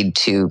would lead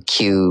to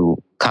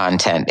Q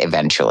content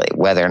eventually.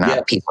 Whether or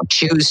not people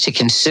choose to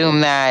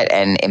consume that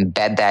and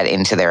embed that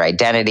into their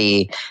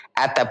identity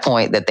at the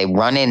point that they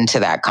run into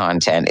that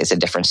content is a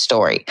different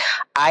story.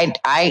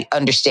 I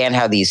understand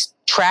how these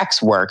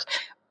tracks work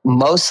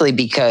mostly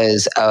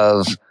because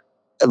of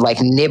like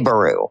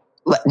Nibiru.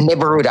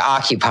 Nibiru to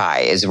Occupy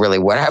is really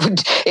what I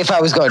would, if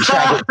I was going to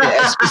track it to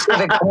a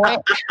specific point.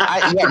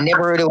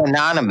 Nibiru to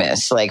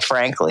Anonymous, like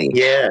frankly.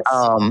 Yes.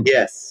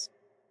 Yes.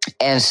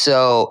 And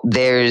so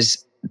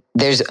there's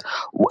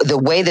the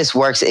way this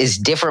works is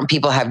different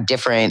people have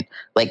different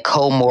like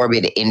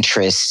comorbid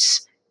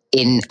interests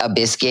in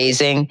abyss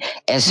gazing.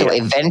 And so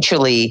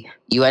eventually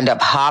you end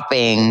up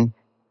hopping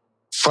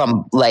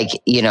from like,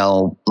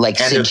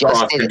 suggested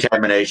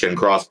cross-contamination,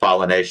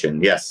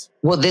 cross-pollination. Yes.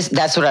 Well,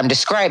 that's what I'm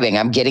describing.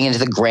 I'm getting into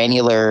the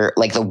granular,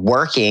 like the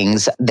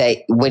workings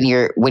that when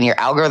your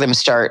algorithms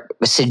start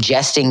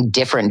suggesting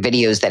different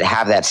videos that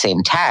have that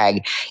same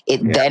tag, it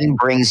then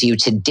brings you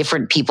to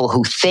different people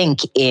who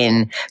think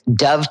in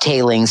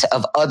dovetailings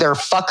of other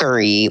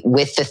fuckery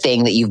with the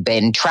thing that you've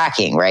been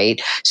tracking,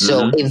 right?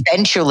 So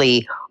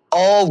eventually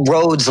all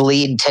roads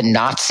lead to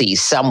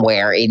Nazis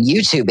somewhere in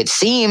YouTube. It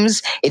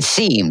seems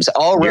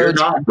all You're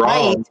roads not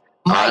wrong.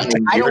 I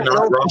don't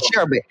know for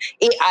sure, but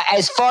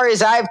as far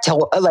as I've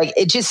told, like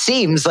it just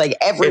seems like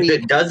if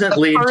it doesn't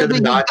lead to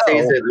the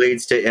Nazis, it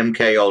leads to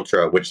MK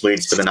Ultra, which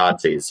leads to the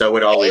Nazis. So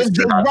it all leads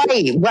to the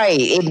Nazis. Right.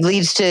 It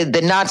leads to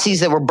the Nazis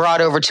that were brought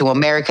over to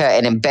America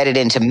and embedded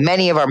into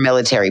many of our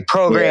military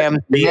programs,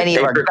 many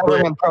of our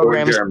government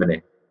programs.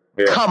 Germany.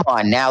 Yeah. Come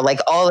on now, like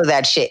all of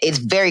that shit. It's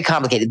very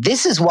complicated.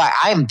 This is why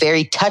I'm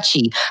very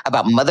touchy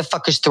about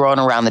motherfuckers throwing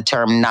around the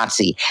term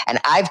Nazi. And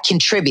I've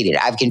contributed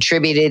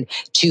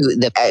to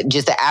the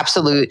just the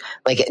absolute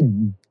like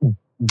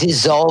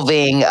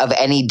dissolving of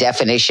any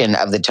definition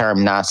of the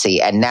term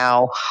Nazi. And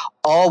now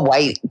all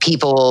white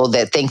people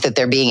that think that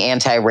they're being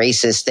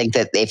anti-racist think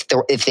that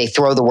if they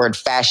throw the word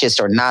fascist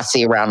or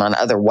Nazi around on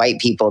other white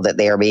people that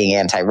they are being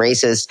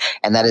anti-racist.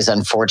 And that is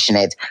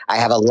unfortunate. I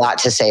have a lot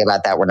to say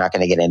about that. We're not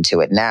going to get into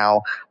it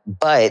now.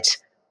 But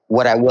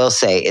what I will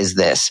say is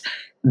this.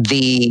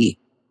 The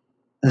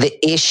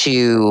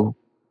issue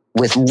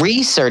with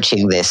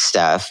researching this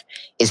stuff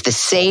is the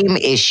same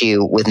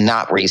issue with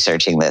not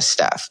researching this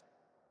stuff.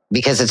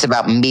 Because it's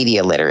about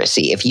media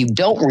literacy. If you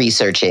don't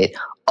research it,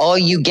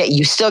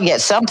 you still get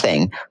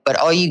something, but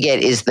all you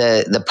get is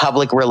the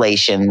public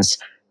relations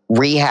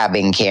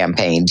rehabbing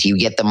campaigns. You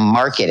get the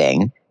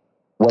marketing,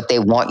 what they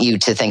want you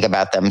to think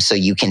about them, so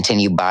you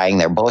continue buying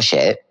their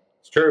bullshit.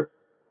 It's true.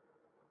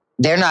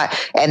 They're not,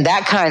 and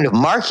that kind of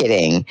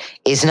marketing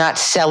is not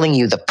selling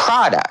you the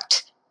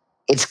product.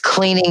 It's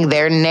cleaning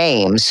their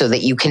name so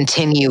that you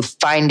continue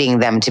finding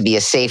them to be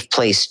a safe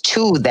place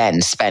to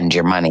then spend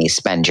your money,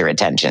 spend your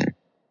attention.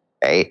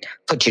 Right?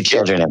 Put your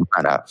children in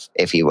front of,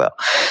 if you will.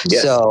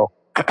 Yes. So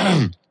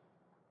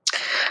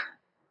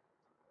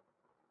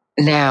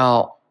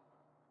now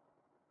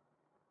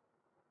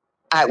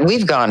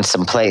we've gone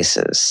some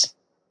places.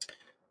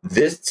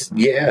 This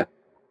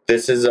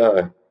is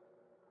I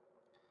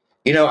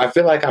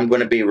feel like I'm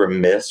going to be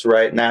remiss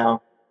right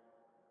now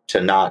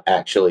to not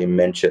actually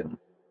mention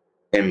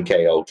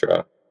MK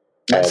Ultra.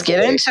 Let's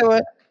get into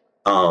it.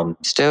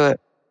 Let's do it.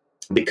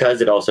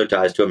 Because it also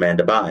ties to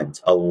Amanda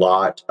Bynes. A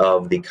lot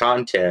of the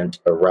content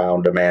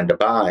around Amanda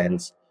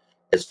Bynes,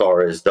 as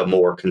far as the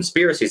more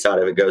conspiracy side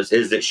of it goes,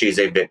 is that she's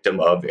a victim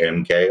of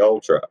MK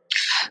Ultra.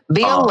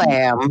 Be a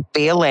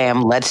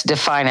lamb. Let's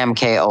define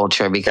MK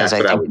Ultra because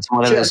I think it's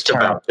one of those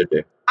terms.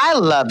 I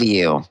love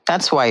you.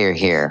 That's why you're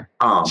here.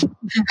 I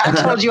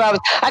told you I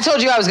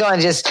was going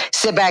to just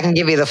sit back and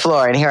give you the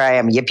floor, and here I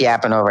am yip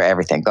yapping over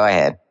everything. Go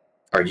ahead.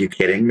 Are you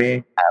kidding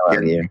me? I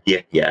love you.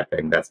 Yip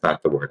yapping. That's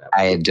not the word.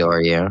 I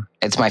adore you.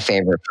 It's my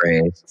favorite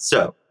phrase.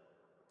 So,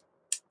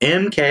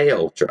 MK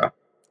Ultra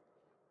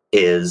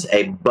is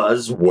a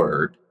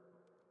buzzword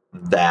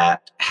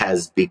that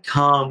has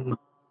become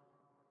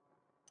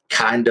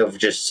kind of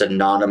just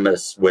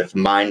synonymous with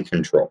mind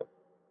control.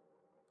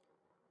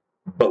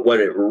 But what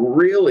it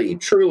really,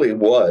 truly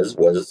was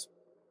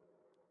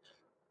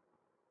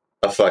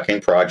a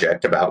fucking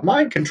project about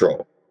mind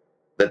control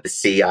that the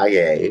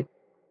CIA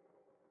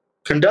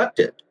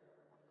conducted.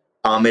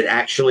 It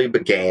actually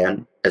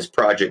began as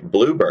Project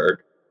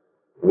Bluebird,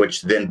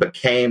 which then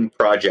became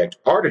Project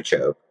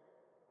Artichoke.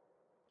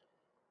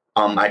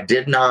 I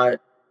did not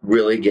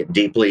really get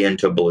deeply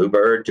into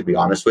Bluebird, to be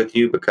honest with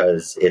you,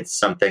 because it's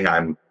something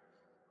I'm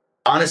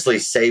honestly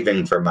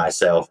saving for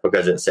myself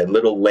because it's a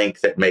little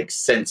link that makes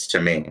sense to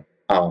me.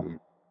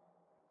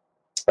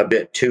 A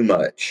bit too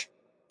much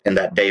in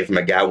that Dave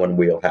McGowan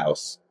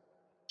wheelhouse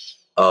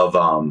of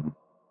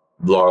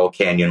Laurel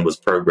Canyon was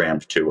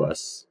programmed to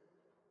us.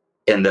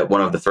 In that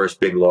one of the first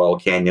big Laurel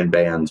Canyon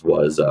bands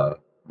was the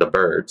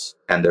Byrds,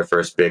 and their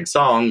first big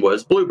song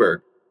was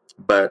Bluebird.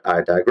 But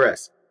I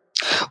digress.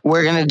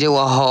 We're going to do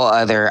a whole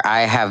other,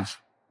 I have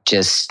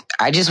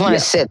I just want to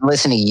sit and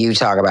listen to you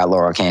talk about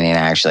Laurel Canyon.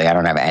 Actually, I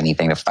don't have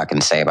anything to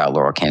fucking say about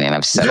Laurel Canyon.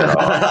 I've said it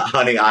all.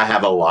 Honey, I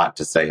have a lot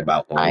to say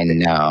about Laurel Canyon.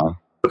 Know.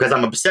 Because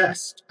I'm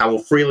obsessed. I will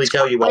freely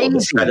tell you all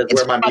this. That is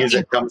where my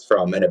music comes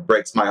from, and it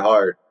breaks my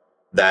heart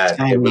that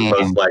it was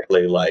most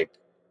likely like...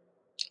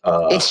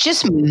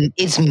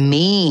 it's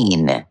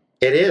mean. It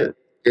is.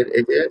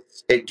 It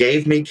is. It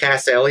gave me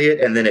Cass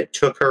Elliot, and then it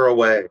took her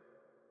away.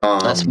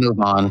 Let's move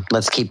on.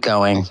 Let's keep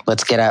going.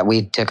 Let's get out.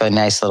 We took a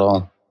nice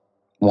little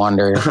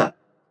wander.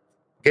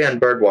 Again,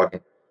 bird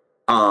walking.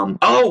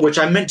 Which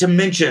I meant to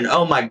mention.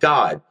 Oh my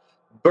God.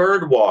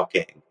 Bird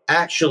walking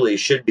actually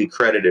should be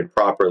credited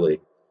properly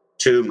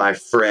to my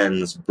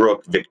friends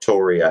Brooke,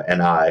 Victoria,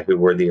 and I, who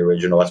were the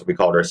original. That's what we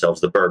called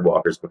ourselves, the bird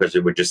walkers, because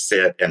we would just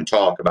sit and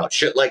talk about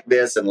shit like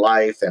this and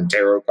life and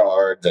tarot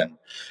cards and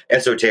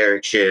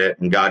esoteric shit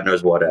and God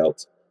knows what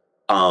else.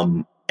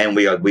 And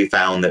we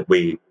found that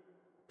we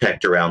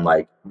pecked around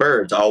like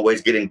birds,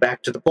 always getting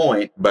back to the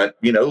point, but,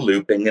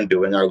 looping and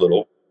doing our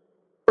little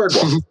bird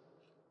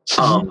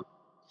walk.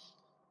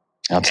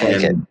 I'll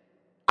take it.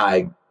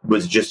 I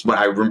was just, when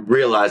I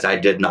realized I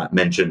did not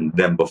mention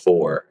them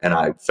before, and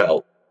I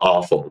felt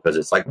awful because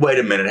it's like, wait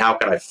a minute, how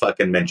can I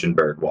fucking mention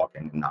bird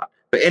walking and not?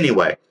 But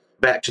anyway,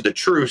 back to the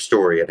true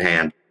story at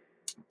hand,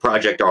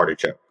 Project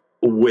Artichoke,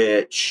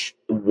 which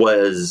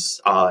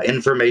was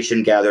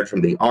information gathered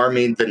from the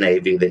Army, the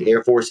Navy, the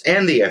Air Force,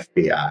 and the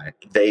FBI.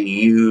 They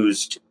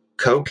used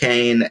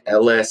cocaine,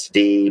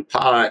 LSD,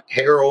 pot,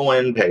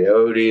 heroin,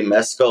 peyote,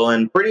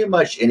 mescaline, pretty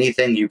much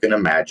anything you can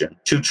imagine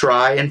to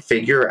try and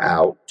figure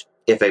out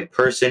if a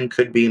person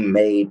could be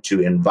made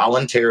to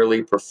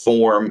involuntarily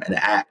perform an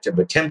act of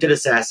attempted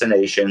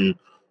assassination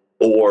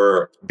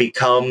or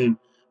become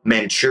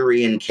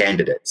Manchurian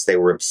candidates. They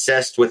were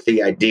obsessed with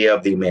the idea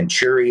of the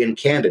Manchurian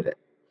candidate.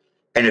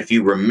 And if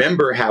you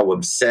remember how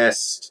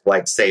obsessed,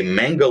 like, say,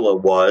 Mengele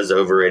was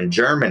over in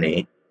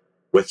Germany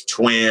with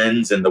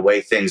twins and the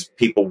way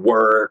people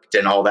worked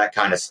and all that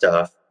kind of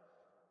stuff,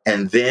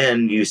 and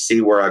then you see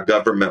where our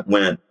government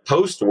went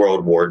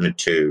post-World War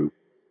II,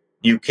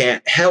 you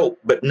can't help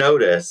but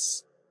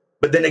notice.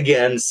 But then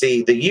again,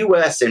 see, the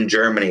U.S. and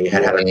Germany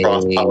had a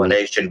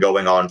cross-pollination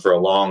going on for a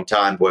long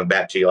time, going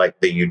back to like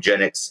the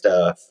eugenics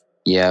stuff.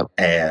 Yep.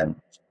 And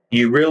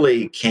you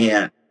really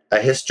can't. A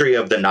history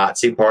of the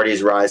Nazi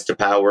Party's rise to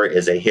power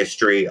is a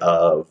history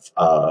of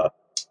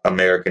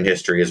American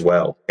history as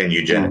well in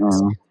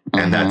eugenics.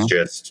 And that's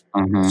just,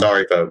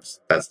 sorry, folks,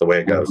 that's the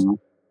way it goes.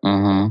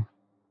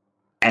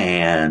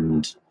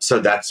 And so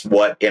that's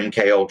what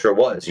MK Ultra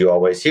was. You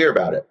always hear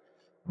about it.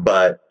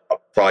 But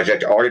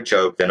Project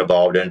Artichoke then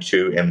evolved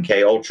into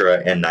MK Ultra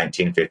in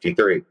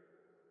 1953.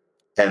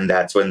 And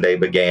that's when they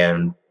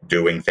began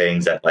doing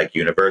things at like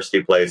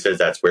university places.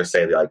 That's where,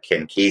 say, like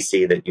Ken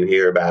Kesey that you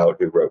hear about,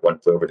 who wrote One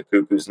Flew Over the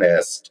Cuckoo's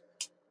Nest.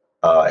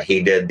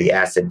 He did the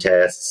acid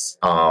tests.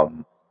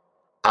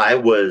 I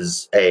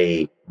was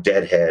a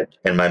deadhead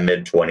in my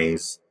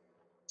mid-20s,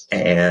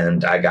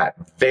 and I got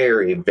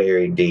very,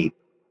 very deep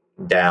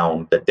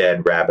down the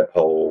dead rabbit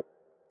hole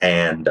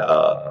and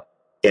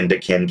into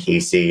Ken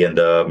Kesey and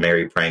the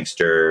Merry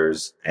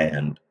Pranksters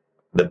and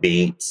the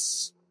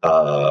Beats,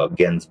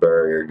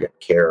 Ginsberg,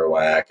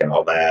 Kerouac, and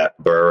all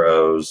that,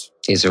 Burroughs.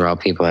 These are all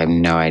people I have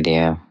no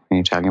idea what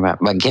you're talking about.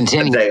 But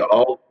continue. They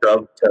all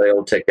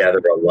dovetail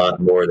together a lot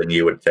more than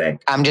you would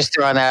think. I'm just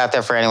throwing that out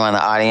there for anyone in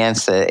the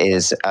audience that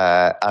is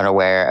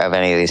unaware of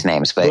any of these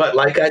names. But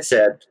like I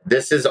said,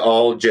 this is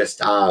all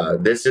just,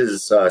 this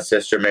is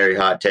Sister Mary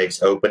Hot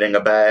Takes opening a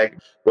bag.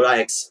 What I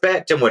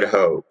expect and would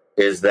hope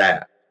is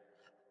that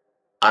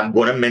I'm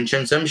going to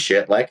mention some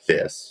shit like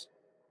this.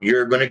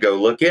 You're going to go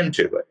look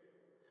into it.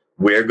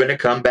 We're going to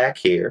come back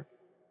here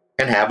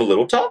and have a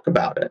little talk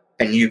about it.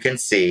 And you can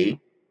see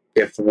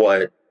if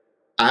what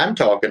I'm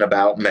talking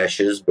about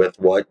meshes with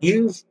what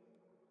you've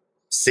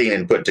seen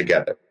and put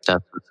together.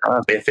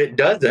 If it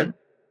doesn't,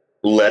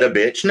 let a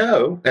bitch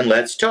know and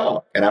let's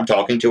talk. And I'm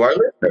talking to our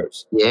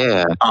listeners.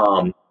 Yeah.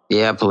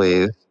 Yeah,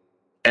 please.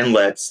 And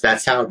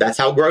that's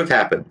how growth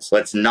happens.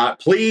 Let's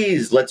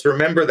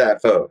remember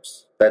that,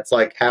 folks. That's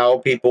like how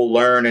people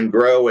learn and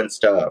grow and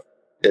stuff,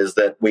 is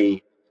that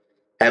we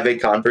have a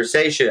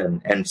conversation,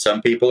 and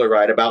some people are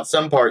right about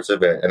some parts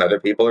of it, and other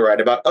people are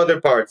right about other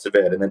parts of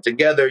it. And then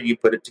together, you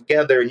put it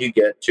together and you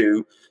get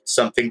to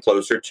something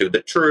closer to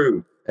the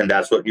truth. And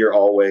that's what you're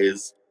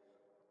always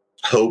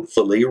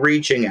hopefully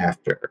reaching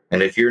after.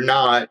 And if you're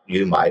not,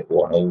 you might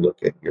want to look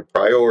at your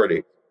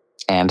priority.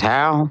 And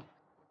how?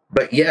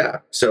 But yeah,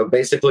 so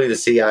basically the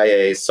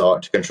CIA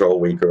sought to control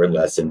weaker and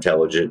less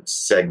intelligent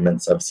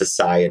segments of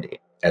society,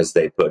 as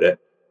they put it.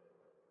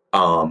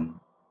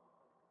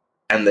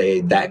 And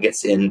that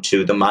gets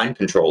into the mind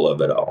control of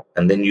it all.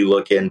 And then you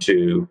look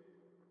into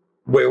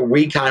where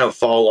we kind of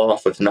fall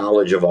off with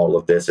knowledge of all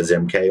of this is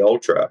MK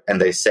Ultra, and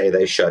they say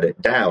they shut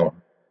it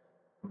down.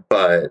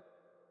 But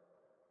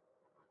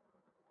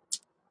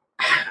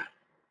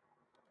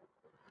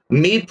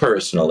me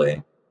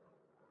personally,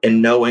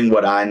 in knowing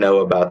what I know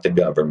about the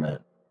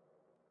government,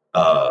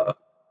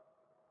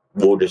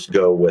 we'll just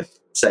go with,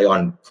 say,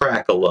 on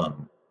crack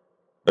alone,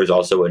 There's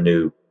also a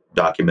new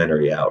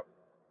documentary out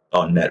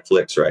on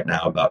Netflix right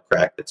now about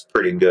crack that's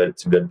pretty good.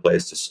 It's a good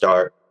place to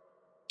start.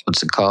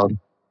 What's it called?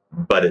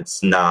 But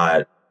it's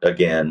not,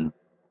 again,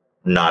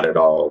 not at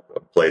all a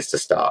place to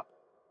stop.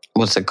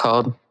 What's it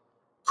called?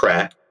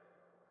 Crack.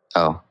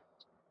 Oh.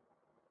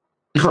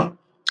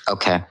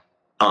 Okay.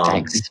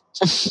 Thanks.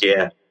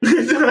 Yeah.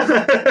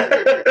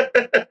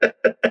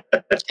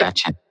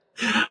 Gotcha.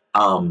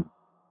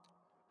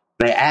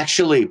 They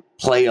actually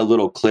play a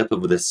little clip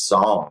of this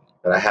song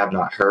that I have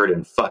not heard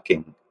in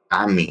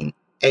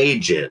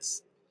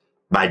ages.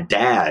 My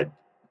dad,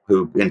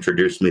 who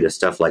introduced me to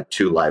stuff like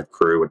Two Live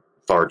Crew at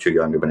far too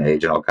young of an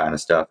age and all kind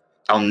of stuff.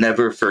 I'll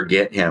never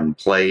forget him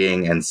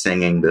playing and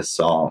singing this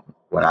song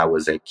when I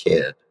was a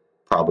kid.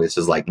 Probably this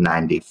is like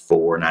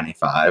 94,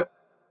 95.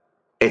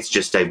 It's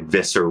just a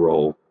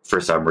visceral,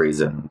 for some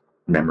reason,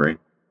 memory.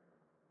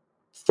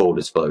 Full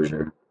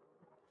disclosure,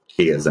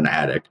 he is an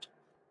addict.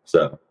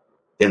 So,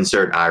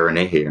 insert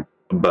irony here.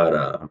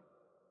 But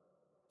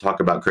talk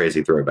about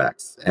crazy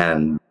throwbacks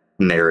and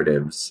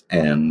narratives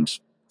and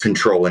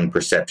controlling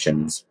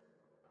perceptions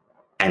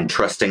and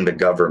trusting the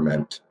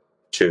government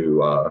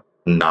to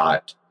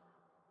not.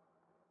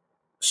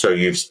 So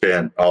you've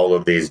spent all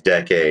of these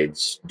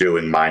decades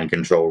doing mind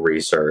control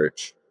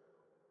research,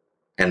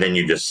 and then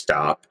you just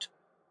stopped.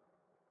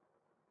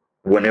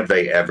 When have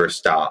they ever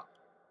stopped?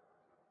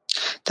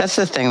 That's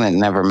the thing that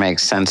never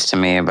makes sense to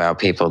me about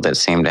people that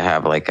seem to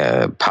have like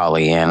a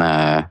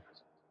Pollyanna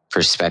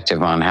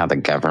perspective on how the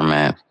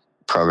government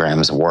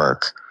programs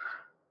work.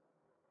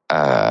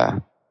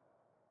 I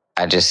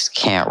just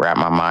can't wrap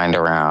my mind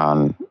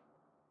around,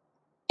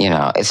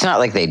 it's not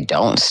like they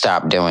don't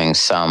stop doing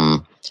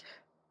some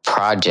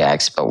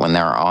projects, but when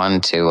they're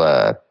onto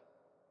a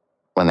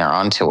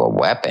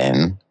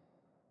weapon,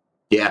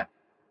 yeah,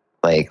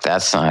 like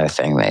that's not a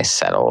thing they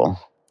settle.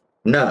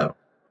 No,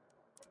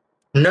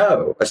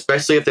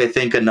 especially if they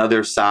think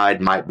another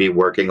side might be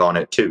working on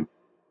it too.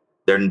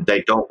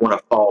 They don't want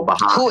to fall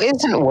behind. Who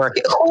isn't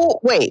working?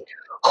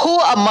 Who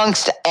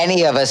amongst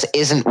any of us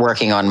isn't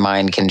working on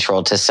mind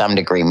control to some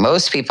degree?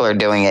 Most people are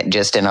doing it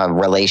just in a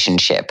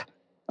relationship.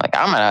 Like,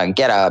 I'm going to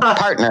get a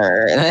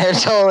partner. And they're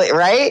totally,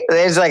 right?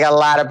 There's like a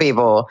lot of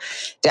people.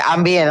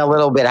 I'm being a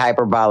little bit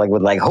hyperbolic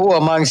with like, who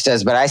amongst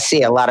us? But I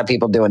see a lot of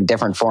people doing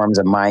different forms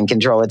of mind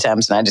control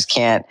attempts. And I just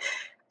can't,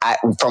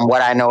 from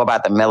what I know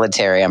about the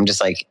military, I'm just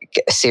like,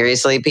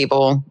 seriously,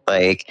 people?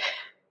 Like,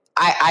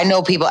 I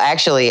know people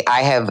actually,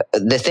 I have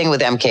the thing with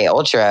MK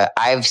Ultra,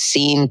 I've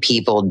seen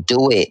people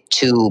do it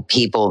to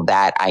people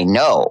that I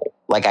know.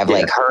 Like I've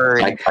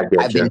heard,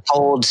 I've been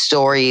told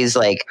stories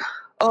like,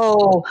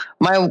 oh,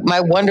 my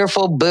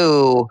wonderful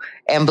boo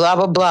and blah,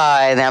 blah,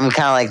 blah. And I'm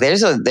kind of like,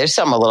 there's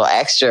something a little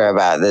extra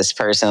about this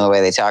person, the way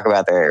they talk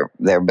about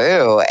their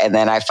boo. And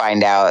then I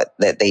find out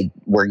that they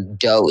were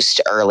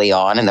dosed early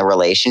on in the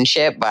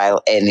relationship and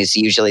it's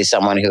usually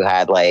someone who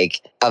had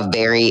like a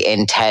very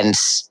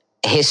intense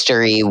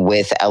history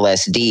with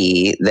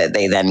LSD that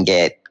they then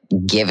get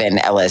given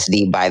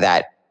LSD by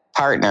that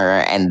partner,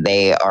 and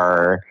they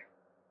are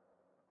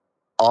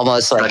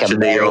almost like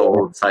the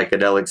old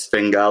psychedelic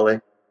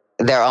Svengali.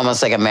 They're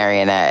almost like a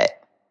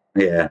marionette.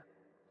 Yeah.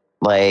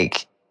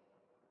 Like,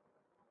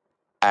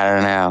 I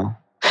don't know.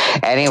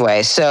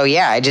 Anyway, so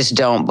yeah, I just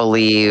don't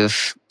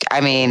believe.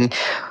 I mean,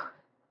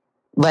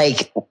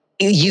 like,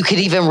 you could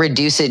even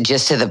reduce it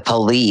just to the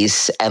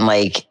police and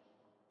like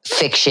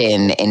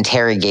fiction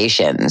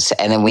interrogations,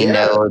 and then we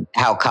know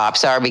how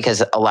cops are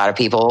because a lot of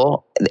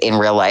people in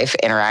real life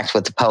interact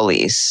with the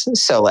police.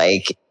 So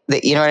like,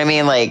 you know what I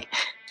mean? Like,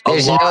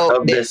 there's a lot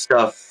of this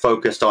stuff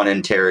focused on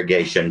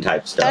interrogation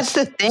type stuff. That's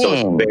the thing. So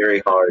it's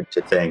very hard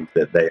to think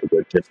that they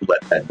would just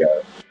let that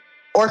go.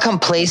 Or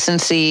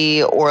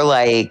complacency, or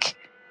like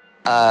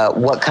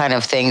what kind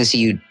of things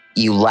you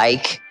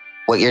like,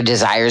 what your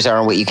desires are,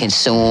 and what you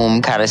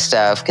consume, kind of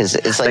stuff. Because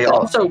it's like they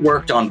also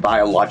worked on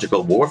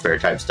biological warfare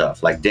type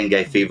stuff, like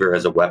dengue fever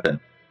as a weapon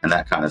and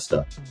that kind of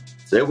stuff.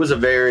 So it was a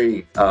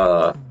very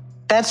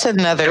that's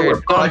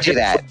another. Don't do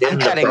that.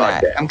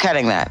 I'm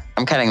cutting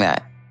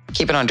that.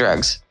 Keep it on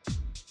drugs.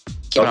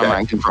 Keep it on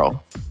mind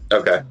control.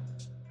 Okay.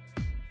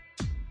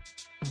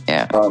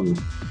 Yeah. Well,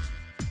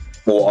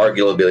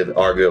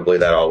 arguably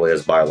that all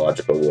is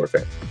biological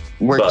warfare.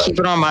 We're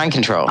keeping on mind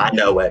control. I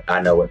know it.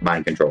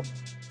 Mind control.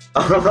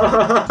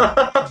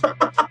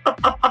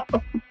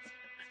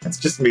 That's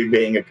just me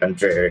being a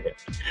contrarian.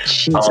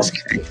 Jesus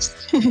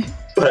Christ.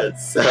 But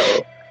so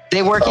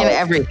they work in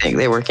everything.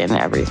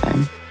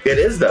 It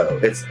is though.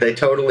 They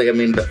totally. I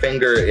mean, the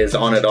finger is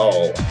on it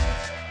all.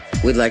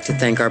 We'd like to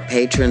thank our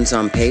patrons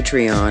on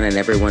Patreon and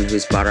everyone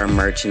who's bought our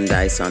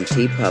merchandise on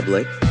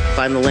TeePublic.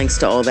 Find the links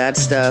to all that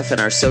stuff and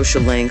our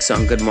social links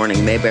on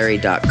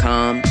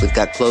goodmorningmayberry.com. We've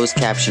got closed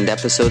captioned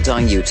episodes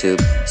on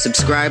YouTube.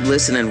 Subscribe,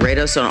 listen, and rate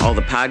us on all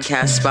the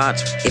podcast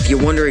spots. If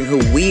you're wondering who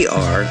we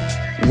are,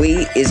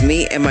 we is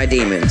me and my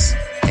demons.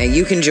 And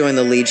you can join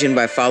the Legion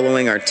by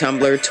following our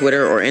Tumblr,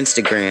 Twitter, or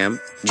Instagram,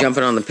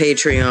 jumping on the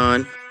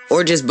Patreon,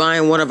 Or just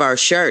buying one of our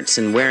shirts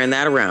and wearing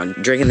that around,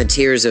 drinking the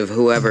tears of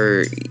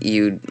whoever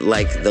you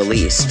like the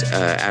least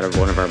out of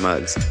one of our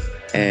mugs.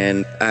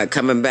 And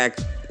coming back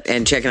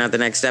and checking out the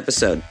next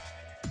episode.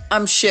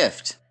 I'm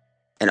Shift.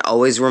 And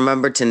always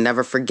remember to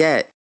never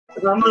forget.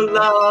 Come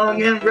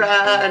along and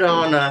ride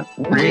on a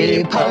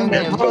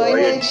repugnant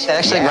voyage.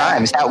 That actually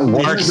rhymes. That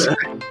works.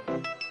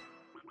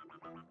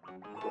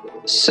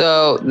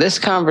 So this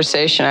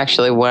conversation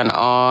actually went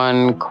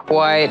on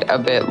quite a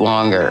bit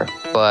longer,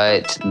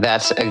 but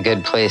that's a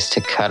good place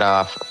to cut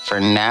off for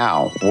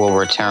now. We'll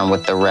return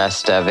with the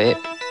rest of it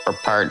for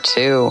part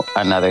 2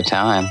 another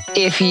time.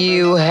 If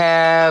you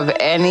have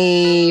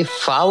any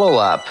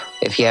follow-up,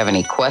 if you have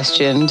any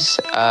questions,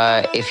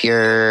 if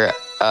you're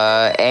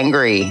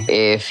angry,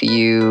 if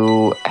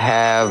you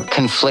have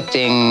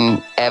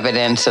conflicting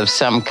evidence of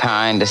some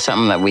kind to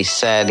something that we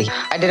said,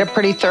 I did a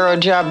pretty thorough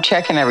job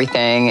checking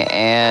everything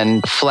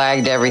and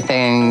flagged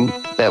everything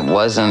that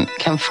wasn't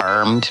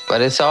confirmed, but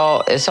it's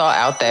all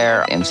out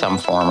there in some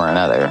form or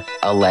another,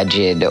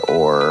 alleged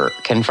or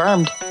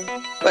confirmed.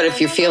 But if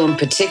you're feeling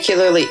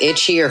particularly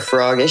itchy or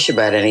froggish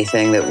about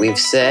anything that we've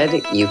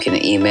said, you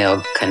can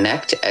email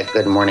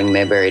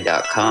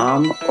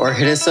connect@goodmorningmayberry.com or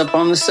hit us up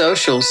on the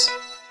socials.